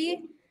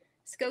Skogie.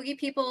 Skogie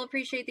people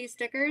appreciate these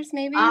stickers,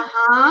 maybe.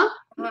 Uh-huh.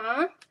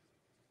 Uh-huh.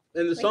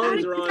 And the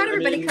songs are on. Got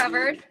everybody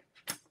covered.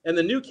 And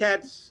the new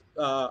cats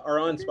are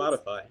on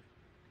Spotify.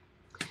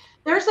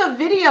 There's a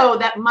video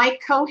that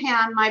Mike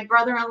Cohan, my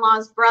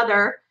brother-in-law's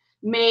brother,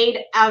 made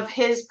of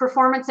his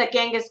performance at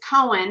Genghis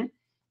Cohen.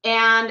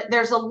 And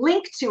there's a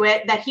link to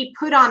it that he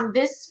put on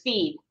this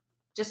feed,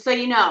 just so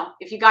you know,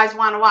 if you guys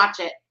want to watch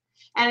it.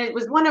 And it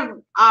was one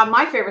of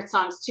my favorite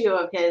songs, too,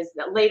 of his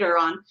later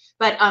on.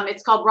 But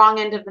it's called Wrong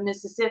End of the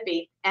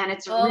Mississippi. And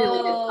it's a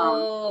really good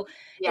song.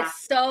 Yeah.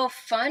 It's so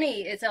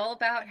funny. It's all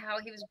about how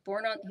he was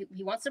born on,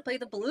 he wants to play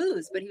the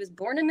blues, but he was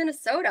born in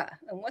Minnesota.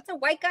 And what's a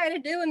white guy to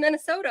do in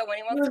Minnesota when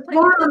he wants to play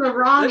born on the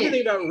wrong end? The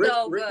thing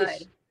about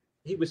Rick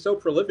he was so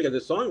prolific as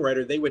a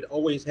songwriter, they would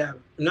always have,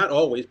 not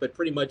always, but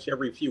pretty much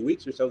every few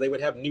weeks or so, they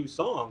would have new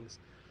songs.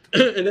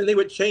 And then they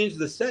would change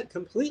the set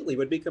completely. It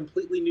would be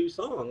completely new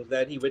songs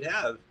that he would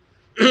have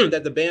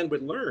that the band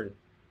would learn.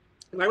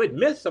 And I would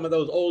miss some of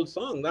those old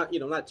songs,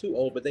 not too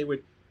old, but they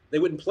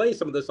wouldn't play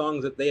some of the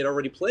songs that they had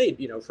already played,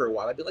 for a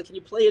while. I'd be like, can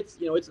you play it?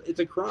 It's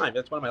a crime.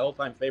 That's one of my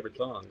all-time favorite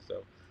songs.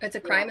 So It's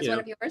a Crime is one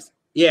of yours?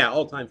 Yeah,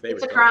 all-time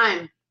favorite. It's a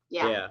Crime.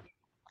 Yeah.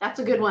 That's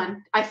a good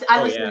one. I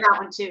listened to that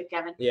one too,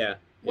 Kevin. Yeah.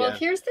 Well,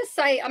 here's the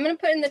site. I'm going to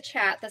put in the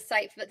chat the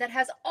site that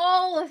has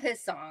all of his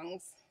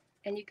songs,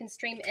 and you can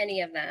stream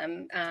any of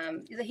them.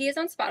 He is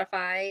on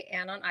Spotify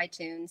and on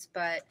iTunes,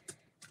 but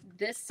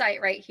this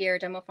site right here,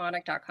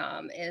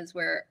 demophonic.com, is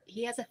where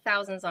he has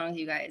 1,000 songs,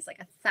 you guys, like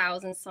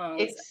 1,000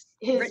 songs.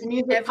 his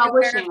music everywhere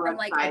publishing from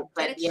like website, a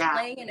but ditch, yeah.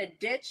 laying in a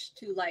ditch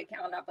to like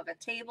on top of a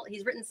table.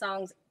 He's written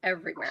songs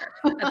everywhere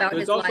about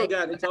his It's also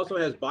life. it also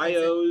has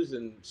bios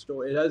and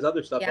story. It has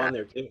other stuff on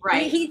there too.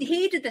 Right.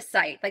 He did the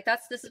site. Like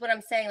this is what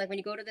I'm saying. Like when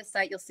you go to this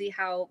site, you'll see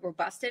how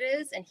robust it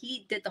is, and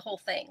he did the whole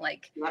thing.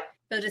 Like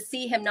so to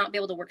see him not be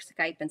able to work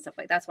Skype and stuff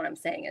like that's what I'm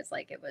saying is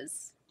like it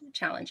was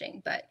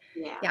challenging. But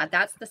yeah,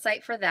 that's the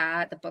site for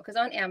that. The book is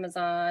on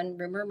Amazon,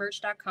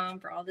 rumormerch.com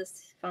for all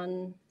this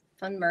fun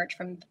merch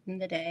from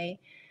the day.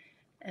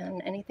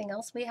 And anything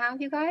else we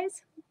have, you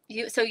guys?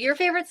 So your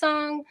favorite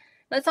song,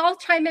 let's all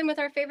chime in with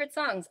our favorite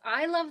songs.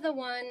 I love the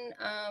one,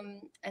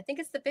 I think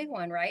it's the big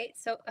one, right?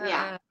 So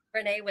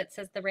Renee, what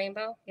says the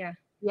rainbow? Yeah.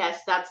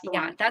 Yes, that's the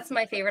one. Yeah, that's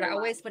my favorite. I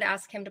always would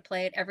ask him to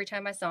play it every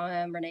time I saw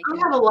him. Renee. I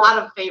have a lot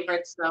of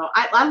favorites though.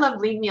 I love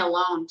Leave Me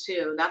Alone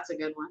too. That's a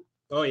good one.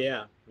 Oh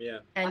yeah.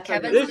 And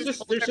Kevin, there's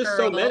just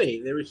so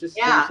many. There's just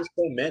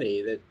so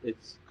many that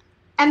it's.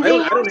 And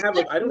I don't have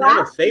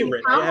a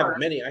favorite. I have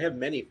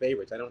many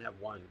favorites. I don't have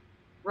one.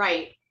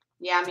 Right.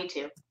 Yeah, me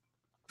too.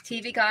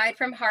 TV Guide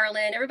from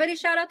Harlan. Everybody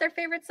shout out their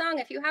favorite song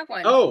if you have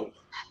one. Oh,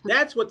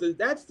 that's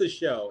the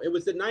show. It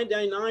was the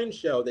 999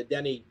 show that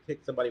Denny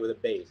picked somebody with a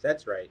bass.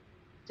 That's right.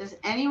 Does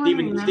anyone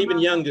remember? Stephen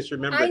Young just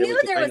remembered. I knew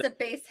there was a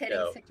bass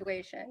hitting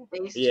situation.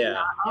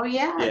 Yeah. Oh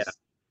yes. Yeah.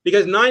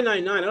 Because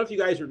 999, I don't know if you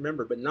guys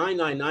remember, but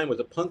 999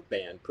 was a punk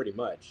band, pretty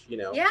much. You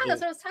know. Yeah,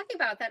 that's what I was talking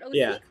about. That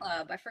OC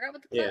club. I forgot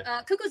what the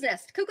club. Cuckoo's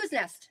Nest. Cuckoo's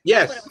Nest.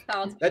 Yes. That's what it was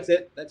called. That's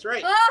it. That's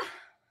right. Oh.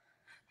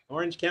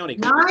 Orange County.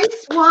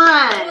 Nice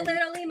one. Show a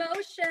Little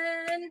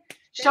Emotion.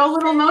 Show a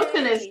Little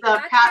Emotion is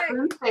the Pat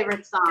Boone's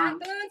favorite song. Pat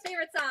Boone's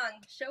favorite song.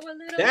 Show a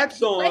Little. That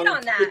song. Played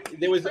on that.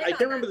 There was. I can't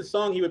remember the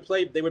song he would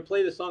play. They would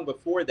play the song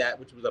before that,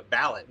 which was a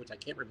ballad, which I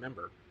can't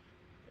remember.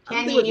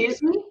 Can You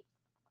Use Me?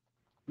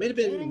 May have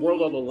been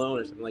World All Alone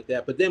or something like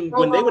that. But then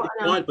when they would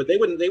launch, they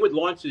would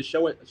launch the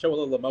Show a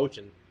Little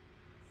Emotion.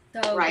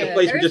 So right. The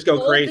place would just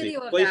go crazy.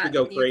 The place would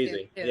go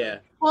crazy. Yeah.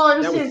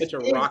 Well, that was such a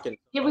rocking.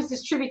 It was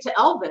his tribute to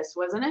Elvis,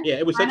 wasn't it? Yeah,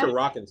 it was such a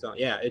rocking song.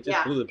 Yeah, it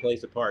just blew the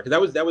place apart.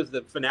 Because that was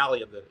the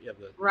finale of the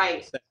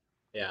right. Set.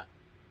 Yeah.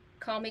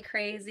 Call Me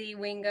Crazy,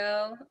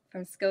 Wingo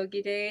from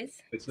Skogie days.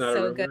 It's not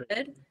so a rumor.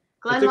 Good.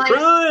 Glenn it's a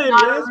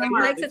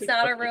crime. It's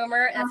not a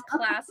rumor. That's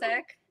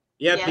classic.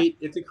 Yeah, Pete,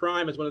 It's a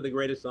Crime is one of the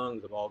greatest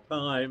songs of all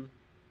time.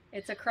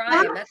 It's a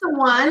crime. That's the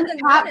one.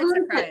 Pat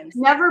Boone,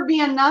 Never Be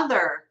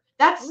Another.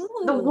 That's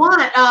the one.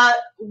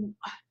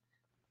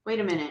 Wait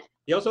a minute.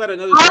 He also had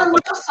another Our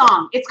Love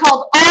Song. It's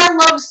called Our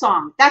Love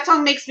Song. That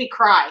song makes me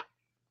cry.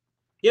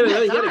 He had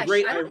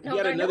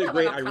another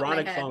great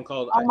ironic song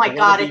called Oh my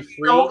God, it's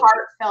so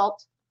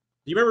heartfelt.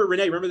 Do you remember,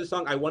 Renee, remember the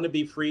song I Want to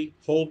Be Free,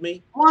 Hold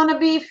Me? Want to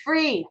be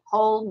free,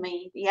 hold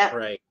me. Yep.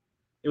 Right.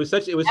 It was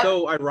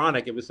so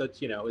ironic. It was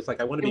such, it's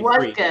like I want to be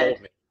free, good.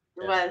 hold me.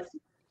 It was.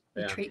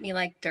 You treat me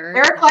like dirt.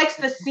 Eric likes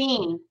the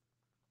scene.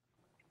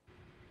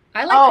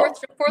 I like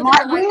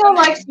Martino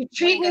likes to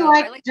treat me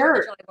like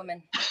dirt.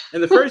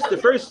 And the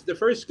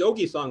first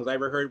Skogie songs I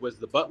ever heard was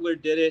The Butler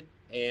Did It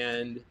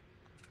and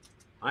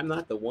I'm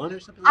Not the One or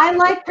something. I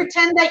like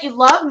Pretend That You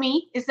Love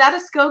Me. Is that a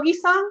Skogie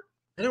song?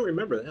 I don't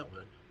remember that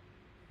one.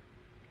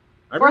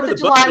 Fourth of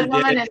July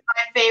Woman is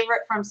my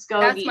favorite from Skogie.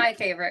 That's my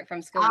favorite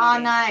from Skogie. Oh,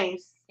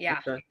 nice. Yeah.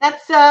 Okay.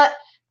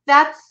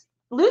 That's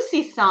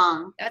Lucy's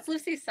song. That's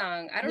Lucy's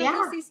song. I don't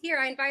know if Lucy's here.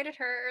 I invited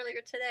her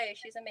earlier today.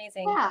 She's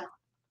amazing. Yeah.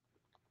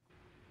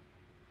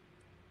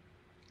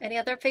 Any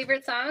other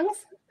favorite songs?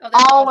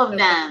 All of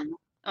them.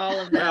 All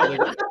of them.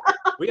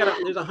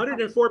 There's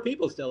 104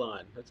 people still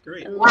on. That's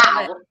great.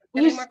 Wow.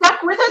 You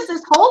stuck with us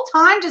this whole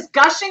time just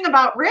gushing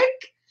about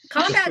Rick?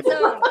 Combat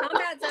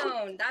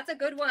Zone. That's a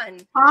good one.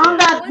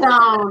 Combat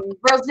Zone.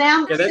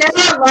 Roseanne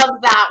Sarah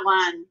loves that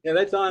one. Yeah,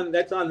 that's on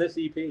this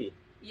EP.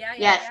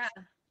 Yeah.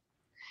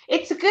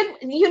 It's a good,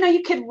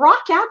 you could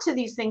rock out to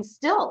these things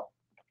still.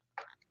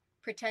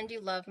 Pretend You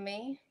Love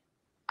Me.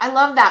 I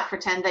love that.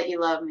 Pretend That You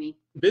Love Me.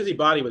 Busy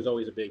Body was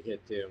always a big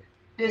hit too.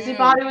 Busy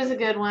Body was a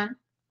good one.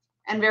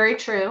 And very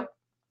true.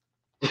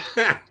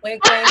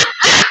 Wink, wink.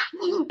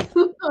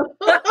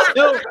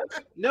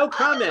 No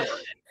comment.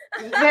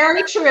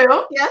 Very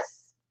true.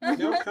 Yes.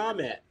 No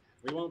comment.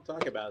 We won't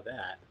talk about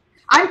that.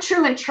 I'm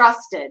true and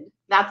trusted.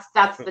 That's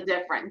the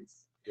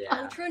difference. Yeah.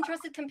 Oh, True and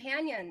Trusted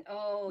Companion.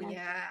 Oh,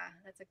 yeah.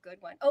 That's a good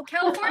one. Oh,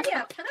 California. Here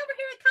I come.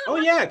 Oh,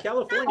 yeah.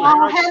 California.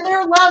 Oh,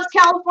 Heather loves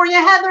California.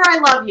 Heather, I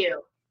love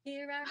you.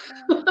 Here I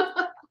come.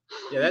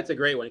 Yeah, that's a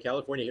great one.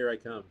 California, Here I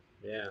Come.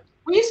 Yeah.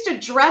 We used to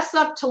dress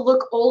up to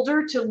look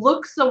older, so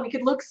we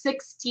could look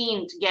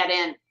 16 to get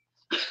in.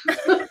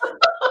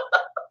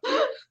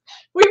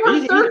 We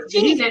were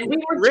 13 and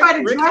we would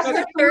try to dress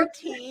up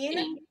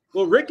 13.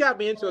 Well, Rick got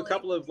me into a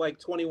couple of like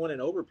 21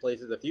 and over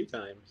places a few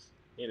times.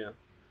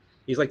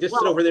 He's like, just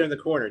sit over there in the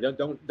corner.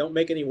 Don't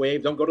make any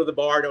waves. Don't go to the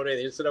bar. Don't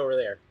anything. Just sit over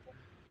there.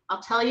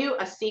 I'll tell you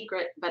a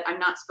secret, but I'm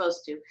not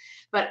supposed to.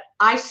 But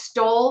I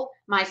stole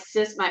my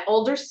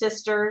older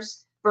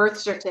sister's birth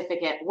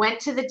certificate, went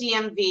to the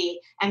DMV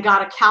and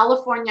got a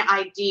California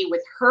ID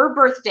with her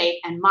birth date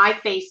and my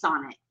face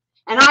on it.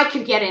 And I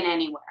could get in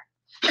anywhere.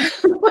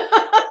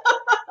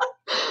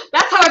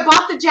 That's how I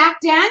bought the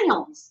Jack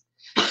Daniels.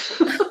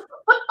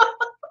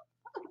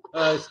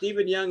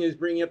 Stephen Young is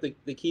bringing up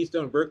the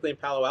Keystone, Berkeley, and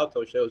Palo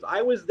Alto shows.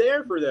 I was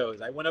there for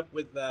those. I went up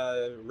with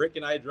Rick,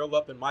 and I drove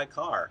up in my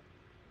car.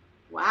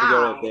 Wow. To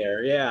go up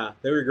there. Yeah,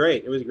 they were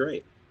great. It was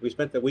great. We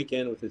spent the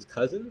weekend with his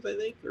cousins, I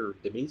think, or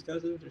Demi's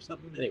cousins or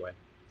something. Anyway.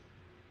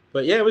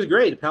 But yeah, it was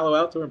great. Palo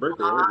Alto and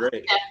Berkeley, they were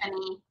great.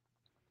 Stephanie.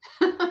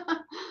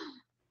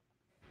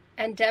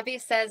 And Debbie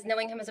says,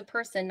 knowing him as a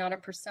person, not a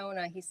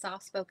persona, he's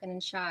soft-spoken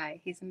and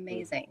shy. He's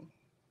amazing.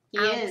 He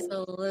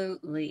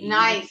Absolutely. is.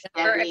 Nice,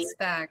 Never Debbie.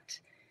 expect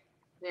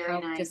Very how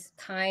nice. just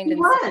kind He and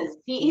was.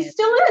 He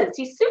still is.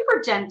 He's super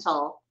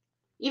gentle.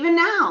 Even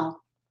now.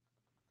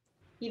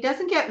 He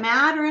doesn't get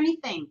mad or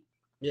anything.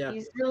 Yeah.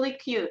 He's really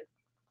cute.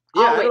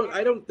 Yeah,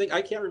 Always.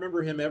 I can't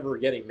remember him ever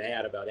getting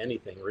mad about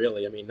anything,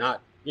 really. I mean,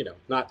 not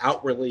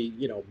outwardly,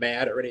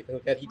 mad or anything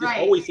like that. He just Right.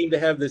 always seemed to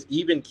have this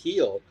even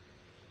keel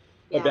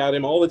Yeah. about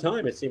him all the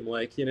time, it seemed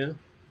like,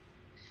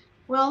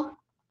 Well,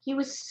 he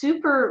was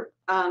super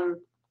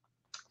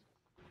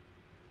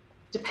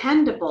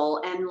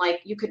dependable, and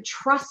like you could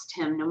trust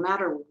him no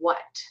matter what.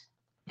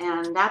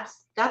 And that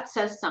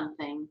says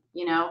something,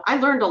 I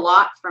learned a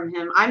lot from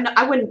him.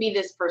 I wouldn't be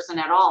this person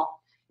at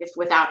all if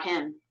without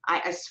him.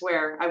 I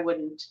swear I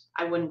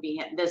wouldn't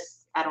be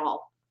this at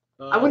all.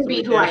 I wouldn't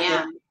be who I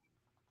am.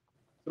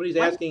 Somebody's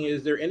asking,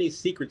 is there any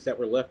secrets that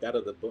were left out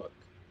of the book?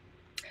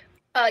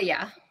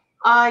 Yeah.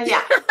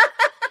 Yeah.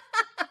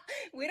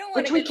 We don't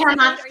want Which we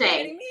cannot Are you say.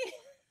 kidding me?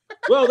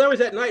 Well, that was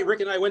that night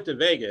Rick and I went to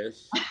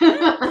Vegas. No,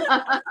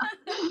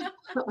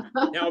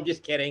 I'm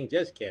just kidding.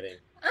 Just kidding.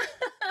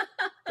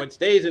 What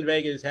stays in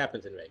Vegas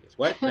happens in Vegas.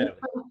 What? I don't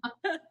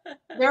know.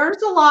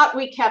 There's a lot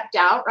we kept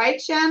out, right,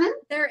 Shannon?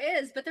 There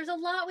is, but there's a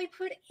lot we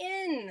put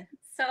in.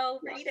 So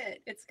read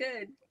it. It's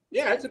good.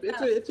 Yeah,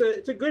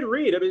 it's a good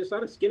read. I mean, it's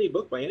not a skinny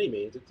book by any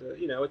means. It's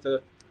you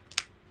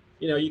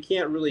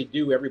can't really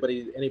do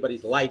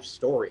anybody's life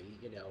story,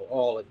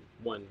 all at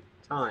one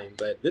time.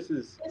 But this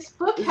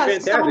book is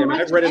has fantastic. so I mean,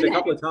 much I've read it in a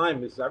couple of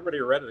times. I've already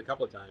read it a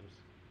couple of times.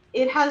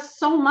 It has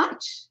so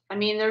much. I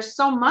mean, there's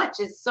so much.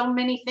 It's so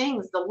many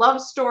things. The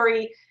love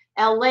story,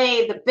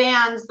 LA, the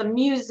bands, the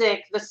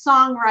music, the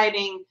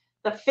songwriting,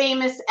 the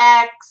famous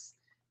ex,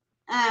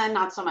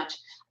 not so much.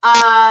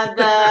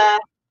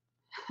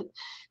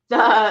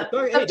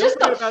 Just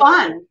the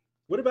fun.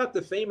 What about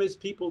the famous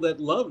people that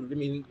loved? I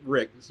mean,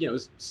 Rick,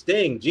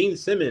 Sting, Gene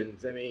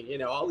Simmons. I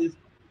mean, all these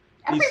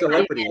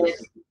celebrities. Did.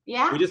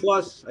 Yeah. We just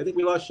lost. I think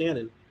we lost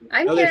Shannon.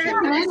 I'm here.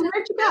 Where'd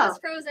you go? I was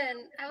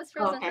frozen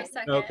for a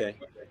second. Okay.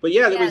 But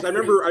yeah, there was. Yes. I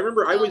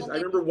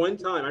remember one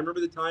time. I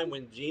remember the time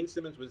when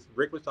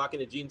Rick was talking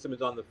to Gene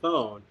Simmons on the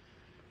phone,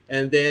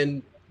 and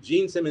then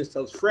Gene Simmons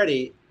tells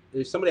Freddie,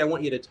 "There's somebody I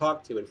want you to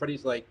talk to," and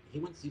Freddie's like,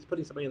 he's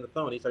putting somebody on the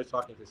phone. He starts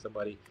talking to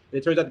somebody, and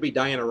it turns out to be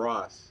Diana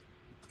Ross.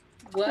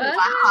 What?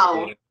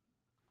 Wow.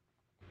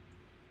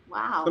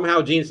 Wow.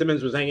 Somehow Gene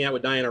Simmons was hanging out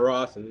with Diana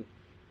Ross, and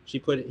he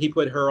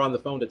put her on the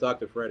phone to talk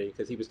to Freddie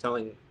because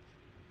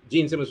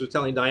Gene Simmons was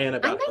telling Diana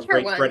about how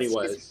great Freddie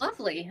was. She's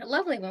lovely, a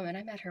lovely woman.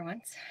 I met her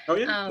once. Oh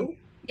yeah. Cool.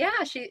 Yeah,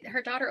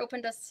 her daughter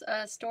opened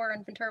a store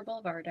on Ventura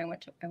Boulevard. I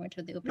went to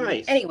the opening.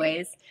 Nice.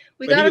 Anyways,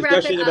 we got to wrap it up. He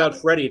was gushing about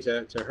Freddie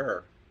to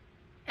her.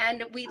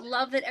 And we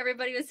love that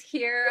everybody was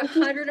here. Thank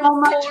you 104 so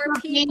much for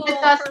being people.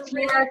 with us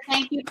here.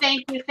 Thank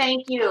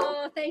you.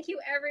 Oh, thank you,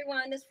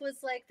 everyone. This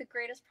was like the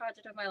greatest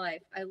project of my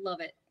life. I love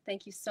it.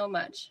 Thank you so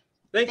much.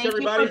 Thanks,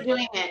 everybody. Thank you for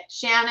doing it.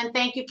 Shannon,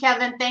 thank you,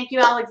 Kevin. Thank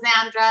you,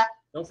 Alexandra.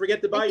 Don't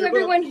forget to buy your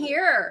everyone book.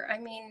 here. I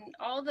mean,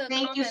 all the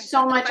Thank you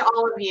so much,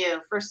 all of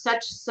you, for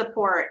such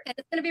support. And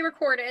it's going to be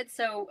recorded,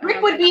 so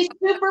Rick would be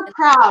super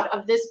proud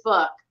of this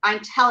book. I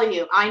tell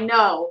you, I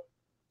know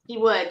he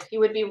would. He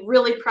would be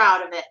really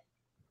proud of it.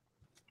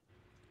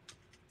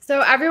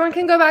 So everyone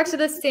can go back to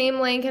the same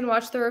link and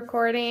watch the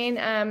recording.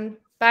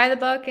 Buy the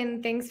book,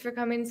 and thanks for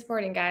coming and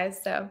supporting,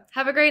 guys. So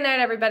have a great night,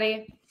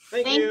 everybody.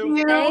 Thank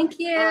you. Thank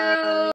you.